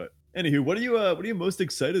best. But anywho, what are you most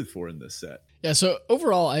excited for in this set? Yeah, so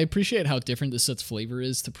overall, I appreciate how different this set's flavor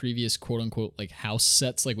is to previous quote-unquote like house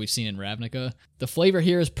sets like we've seen in Ravnica. The flavor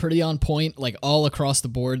here is pretty on point, like all across the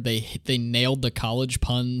board. They nailed the college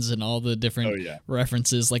puns and all the different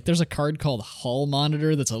references. Like there's a card called Hall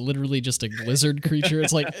Monitor that's literally just a lizard creature.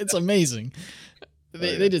 It's like, it's amazing.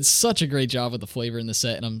 They did such a great job with the flavor in the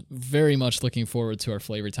set, and I'm very much looking forward to our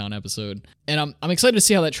Flavor Town episode. And I'm excited to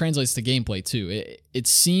see how that translates to gameplay too. It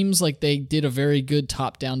seems like they did a very good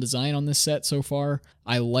top-down design on this set so far.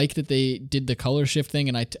 I like that they did the color shift thing,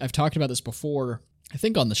 and I've talked about this before, I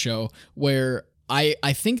think on the show, where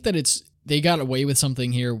I think that they got away with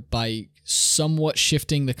something here by somewhat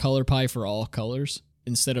shifting the color pie for all colors.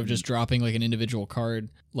 Instead of just dropping like an individual card,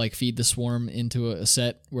 like Feed the Swarm into a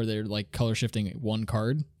set where they're like color shifting one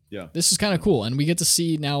card. Yeah. This is kind of cool. And we get to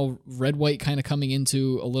see now red-white kind of coming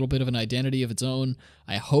into a little bit of an identity of its own.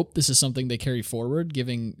 I hope this is something they carry forward,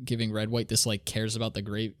 giving red-white this like cares about the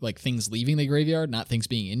grave, like things leaving the graveyard, not things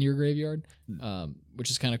being in your graveyard,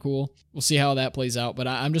 which is kind of cool. We'll see how that plays out. But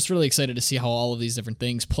I'm just really excited to see how all of these different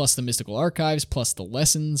things, plus the mystical archives, plus the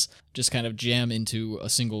lessons, just kind of jam into a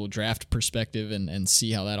single draft perspective and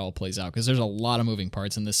see how that all plays out. Because there's a lot of moving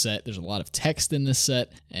parts in this set. There's a lot of text in this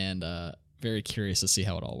set, and very curious to see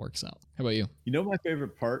how it all works out. How about you? You know my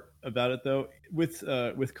favorite part about it though, with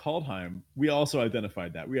Kaldheim, we also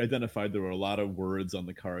identified that. We identified there were a lot of words on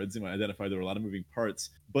the cards, and we identified there were a lot of moving parts,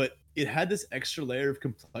 but it had this extra layer of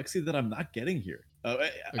complexity that I'm not getting here.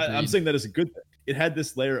 I'm saying that as a good thing. It had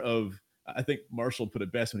this layer of, I think Marshall put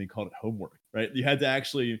it best when he called it homework, right? You had to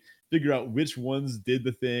actually figure out which ones did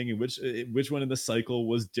the thing and which one in the cycle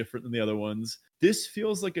was different than the other ones. This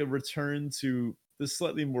feels like a return to the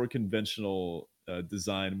slightly more conventional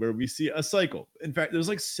design where we see a cycle. In fact, there's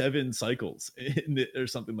like 7 cycles or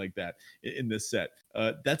something like that in this set.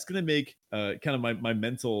 That's going to make kind of my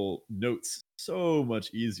mental notes so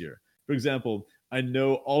much easier. For example, I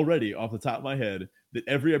know already off the top of my head that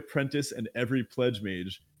every apprentice and every pledge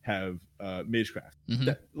mage have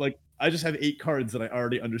Magecraft. Like I just have 8 cards that I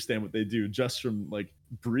already understand what they do just from like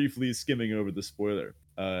briefly skimming over the spoiler.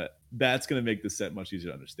 That's going to make this set much easier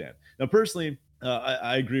to understand. Now, personally,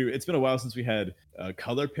 I agree. It's been a while since we had a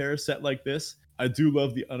color pair set like this. I do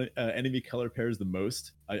love the enemy color pairs the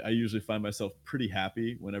most. I usually find myself pretty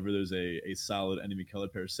happy whenever there's a solid enemy color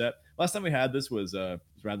pair set. Last time we had this was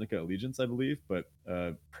Ravnica Allegiance, I believe, but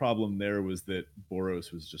problem there was that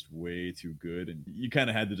Boros was just way too good, and you kind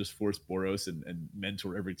of had to just force Boros and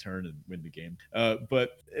mentor every turn and win the game.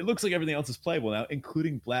 But it looks like everything else is playable now,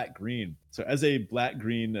 including black-green. So as a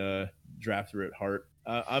black-green drafter at heart,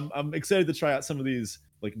 I'm excited to try out some of these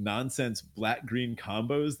like nonsense black-green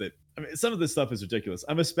combos that, I mean, some of this stuff is ridiculous.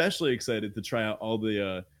 I'm especially excited to try out all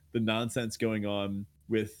the nonsense going on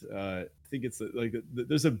with I think it's like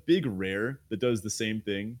there's a big rare that does the same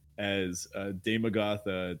thing as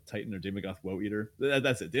Daemogoth Titan or Daemogoth Woe Eater.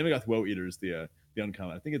 That's it. Daemogoth Woe Eater is the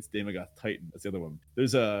uncommon. I think it's Daemogoth Titan. That's the other one.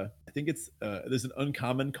 There's there's an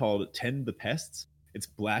uncommon called Tend the Pests. It's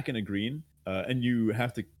black and a green, and you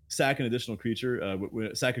have to sack an additional creature.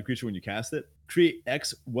 Sack a creature when you cast it. Create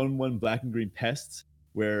X 1/1 black and green pests.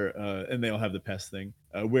 Where and they all have the pest thing,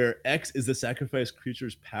 where X is the sacrificed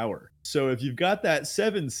creature's power. So if you've got that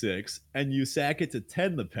 7/6 and you sack it to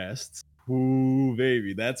 10 the pests, Ooh,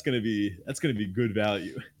 baby, that's gonna be good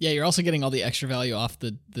value. Yeah, you're also getting all the extra value off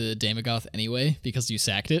the Damogoth anyway because you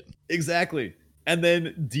sacked it. Exactly. And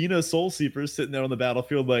then Dina Soulseeper sitting there on the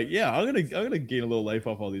battlefield, like, yeah, I'm gonna gain a little life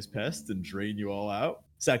off all these pests and drain you all out.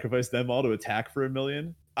 Sacrifice them all to attack for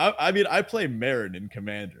 1,000,000. I mean, I play Marin in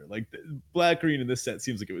Commander. Like black green in this set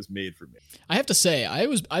seems like it was made for me. I have to say,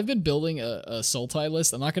 I've been building a Sultai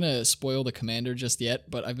list. I'm not gonna spoil the Commander just yet,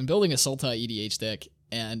 but I've been building a Sultai EDH deck,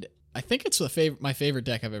 and I think it's my favorite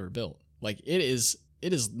deck I've ever built. Like it is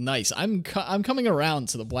nice. I'm coming around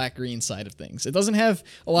to the black green side of things. It doesn't have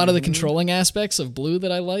a lot of the controlling aspects of blue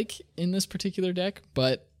that I like in this particular deck,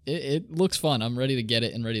 but it looks fun. I'm ready to get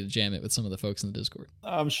it and ready to jam it with some of the folks in the Discord.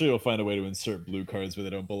 I'm sure you'll find a way to insert blue cards where they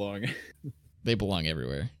don't belong. They belong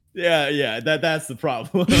everywhere. Yeah, that's the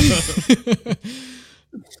problem.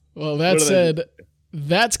 Well, that said,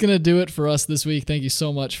 that's going to do it for us this week. Thank you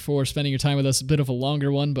so much for spending your time with us. A bit of a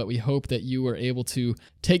longer one, but we hope that you were able to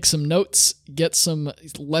take some notes, get some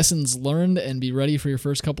lessons learned, and be ready for your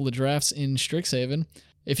first couple of drafts in Strixhaven.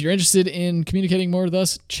 If you're interested in communicating more with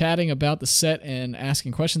us, chatting about the set and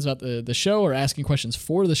asking questions about the show or asking questions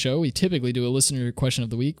for the show, we typically do a listener question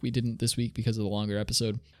of the week. We didn't this week because of the longer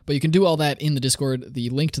episode. But you can do all that in the Discord.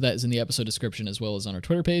 The link to that is in the episode description as well as on our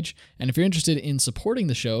Twitter page. And if you're interested in supporting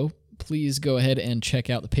the show, please go ahead and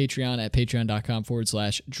check out the Patreon at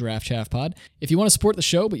patreon.com/draftchaffpod. If you want to support the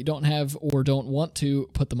show, but you don't have or don't want to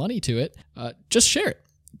put the money to it, just share it.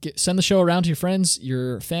 Send the show around to your friends,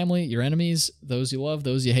 your family, your enemies, those you love,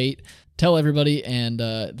 those you hate. Tell everybody, and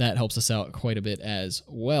that helps us out quite a bit as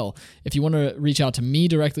well. If you want to reach out to me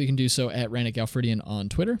directly, you can do so at Rannick Alfredian on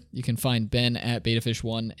Twitter. You can find Ben at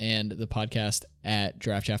BetaFish1 and the podcast at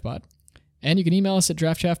DraftChaffPod. And you can email us at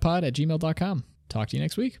draftchaffpod@gmail.com. Talk to you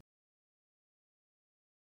next week.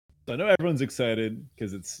 So I know everyone's excited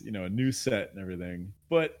because it's, a new set and everything.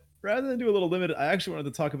 But rather than do a little limited, I actually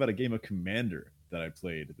wanted to talk about a game of Commander that I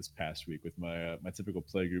played this past week with my typical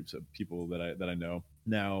play groups of people that I know.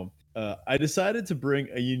 Now, I decided to bring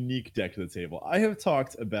a unique deck to the table. I have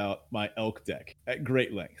talked about my Elk deck at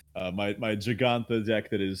great length. My Gigantha deck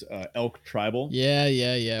that is Elk Tribal.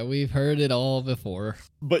 Yeah. We've heard it all before.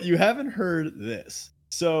 But you haven't heard this.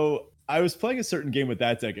 So I was playing a certain game with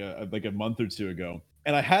that deck like a month or two ago,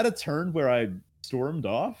 and I had a turn where I stormed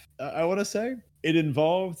off, I want to say. It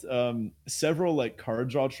involved several like card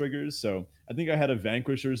draw triggers. So I think I had a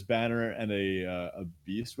Vanquisher's Banner and a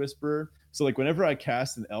Beast Whisperer. So like whenever I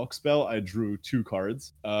cast an Elk spell, I drew 2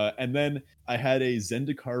 cards. And then I had a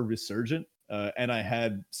Zendikar Resurgent. And I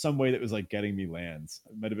had some way that was like getting me lands.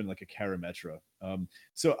 It might have been like a Karametra.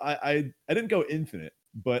 So I didn't go infinite,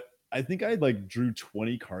 but I think I like drew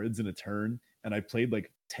 20 cards in a turn, and I played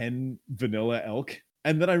like 10 vanilla Elk.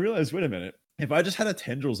 And then I realized, wait a minute. If I just had a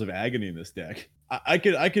Tendrils of Agony in this deck, I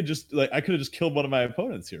could have just killed one of my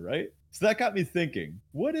opponents here, right? So that got me thinking,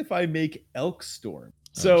 what if I make Elk Storm?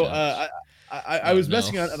 So I was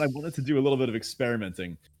messing around, and I wanted to do a little bit of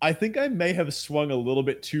experimenting. I think I may have swung a little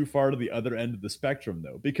bit too far to the other end of the spectrum,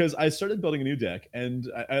 though, because I started building a new deck,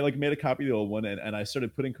 and I like made a copy of the old one, and I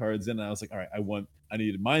started putting cards in, and I was like, all right, I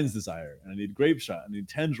need Mind's Desire, and I need Grape Shot, I need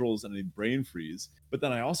Tendrils, and I need Brain Freeze. But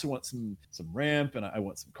then I also want some Ramp, and I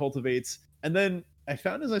want some Cultivates. And then I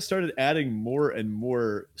found as I started adding more and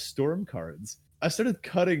more Storm cards, I started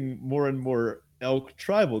cutting more and more Elk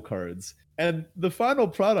Tribal cards. And the final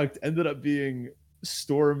product ended up being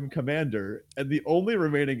Storm Commander, and the only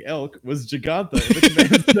remaining Elk was Gigantha in the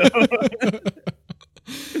command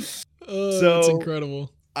zone. So that's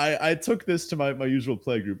incredible. I took this to my usual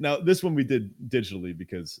play group. Now, this one we did digitally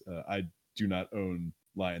because I do not own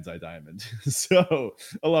Lion's Eye Diamond. So,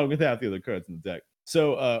 along with half the other cards in the deck.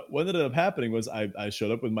 So what ended up happening was I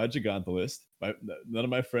showed up with my Gigantha list. None of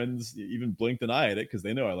my friends even blinked an eye at it because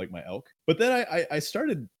they know I like my Elk. But then I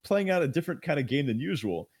started playing out a different kind of game than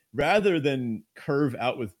usual. Rather than curve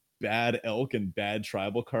out with bad Elk and bad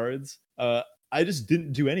Tribal cards, I just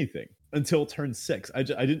didn't do anything until turn 6. I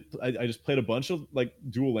just played a bunch of like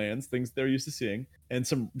dual lands, things they're used to seeing, and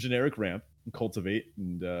some generic Ramp and Cultivate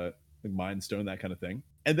and like Mind Stone, that kind of thing.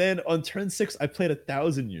 And then on turn 6, I played a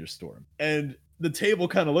 1,000-Year Storm. And the table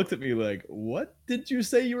kind of looked at me like, what did you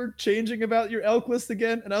say you were changing about your Elk list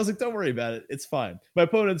again? And I was like, don't worry about it. It's fine. My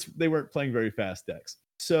opponents, they weren't playing very fast decks.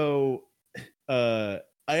 So I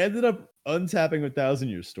ended up untapping a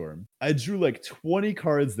 1,000-Year Storm. I drew like 20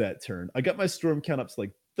 cards that turn. I got my Storm count up to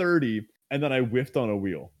like 30, and then I whiffed on a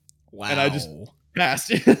wheel. Wow. And I just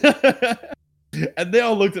passed. And they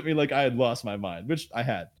all looked at me like I had lost my mind, which I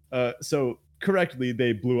had. So correctly,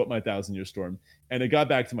 they blew up my 1,000-Year Storm, and it got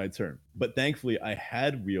back to my turn. But thankfully, I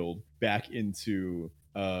had wheeled back into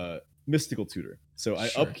Mystical Tutor. So I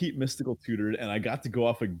Sure. upkeep Mystical Tutored, and I got to go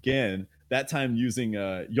off again. That time using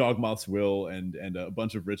Yawgmoth's Will and a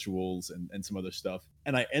bunch of rituals and some other stuff.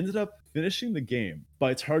 And I ended up finishing the game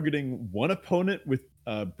by targeting one opponent with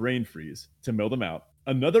Brain Freeze to mill them out,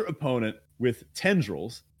 another opponent with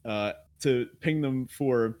Tendrils to ping them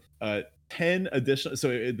for 10 additional. So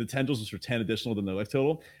the Tendrils was for 10 additional than their life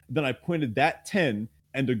total. Then I pointed that 10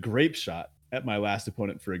 and a Grape Shot at my last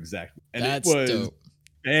opponent for exactly. And That's it was dope.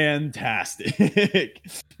 fantastic.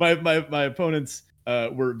 my opponents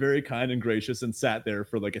were very kind and gracious and sat there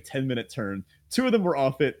for like a 10-minute turn. Two of them were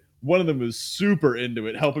off it. One of them was super into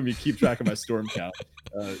it, helping me keep track of my storm count.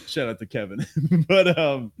 Shout out to Kevin. But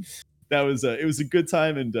that was it was a good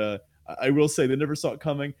time, and I will say they never saw it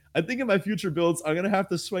coming. I think in my future builds, I'm gonna have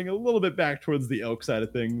to swing a little bit back towards the elk side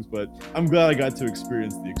of things, but I'm glad I got to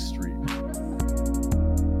experience the extreme.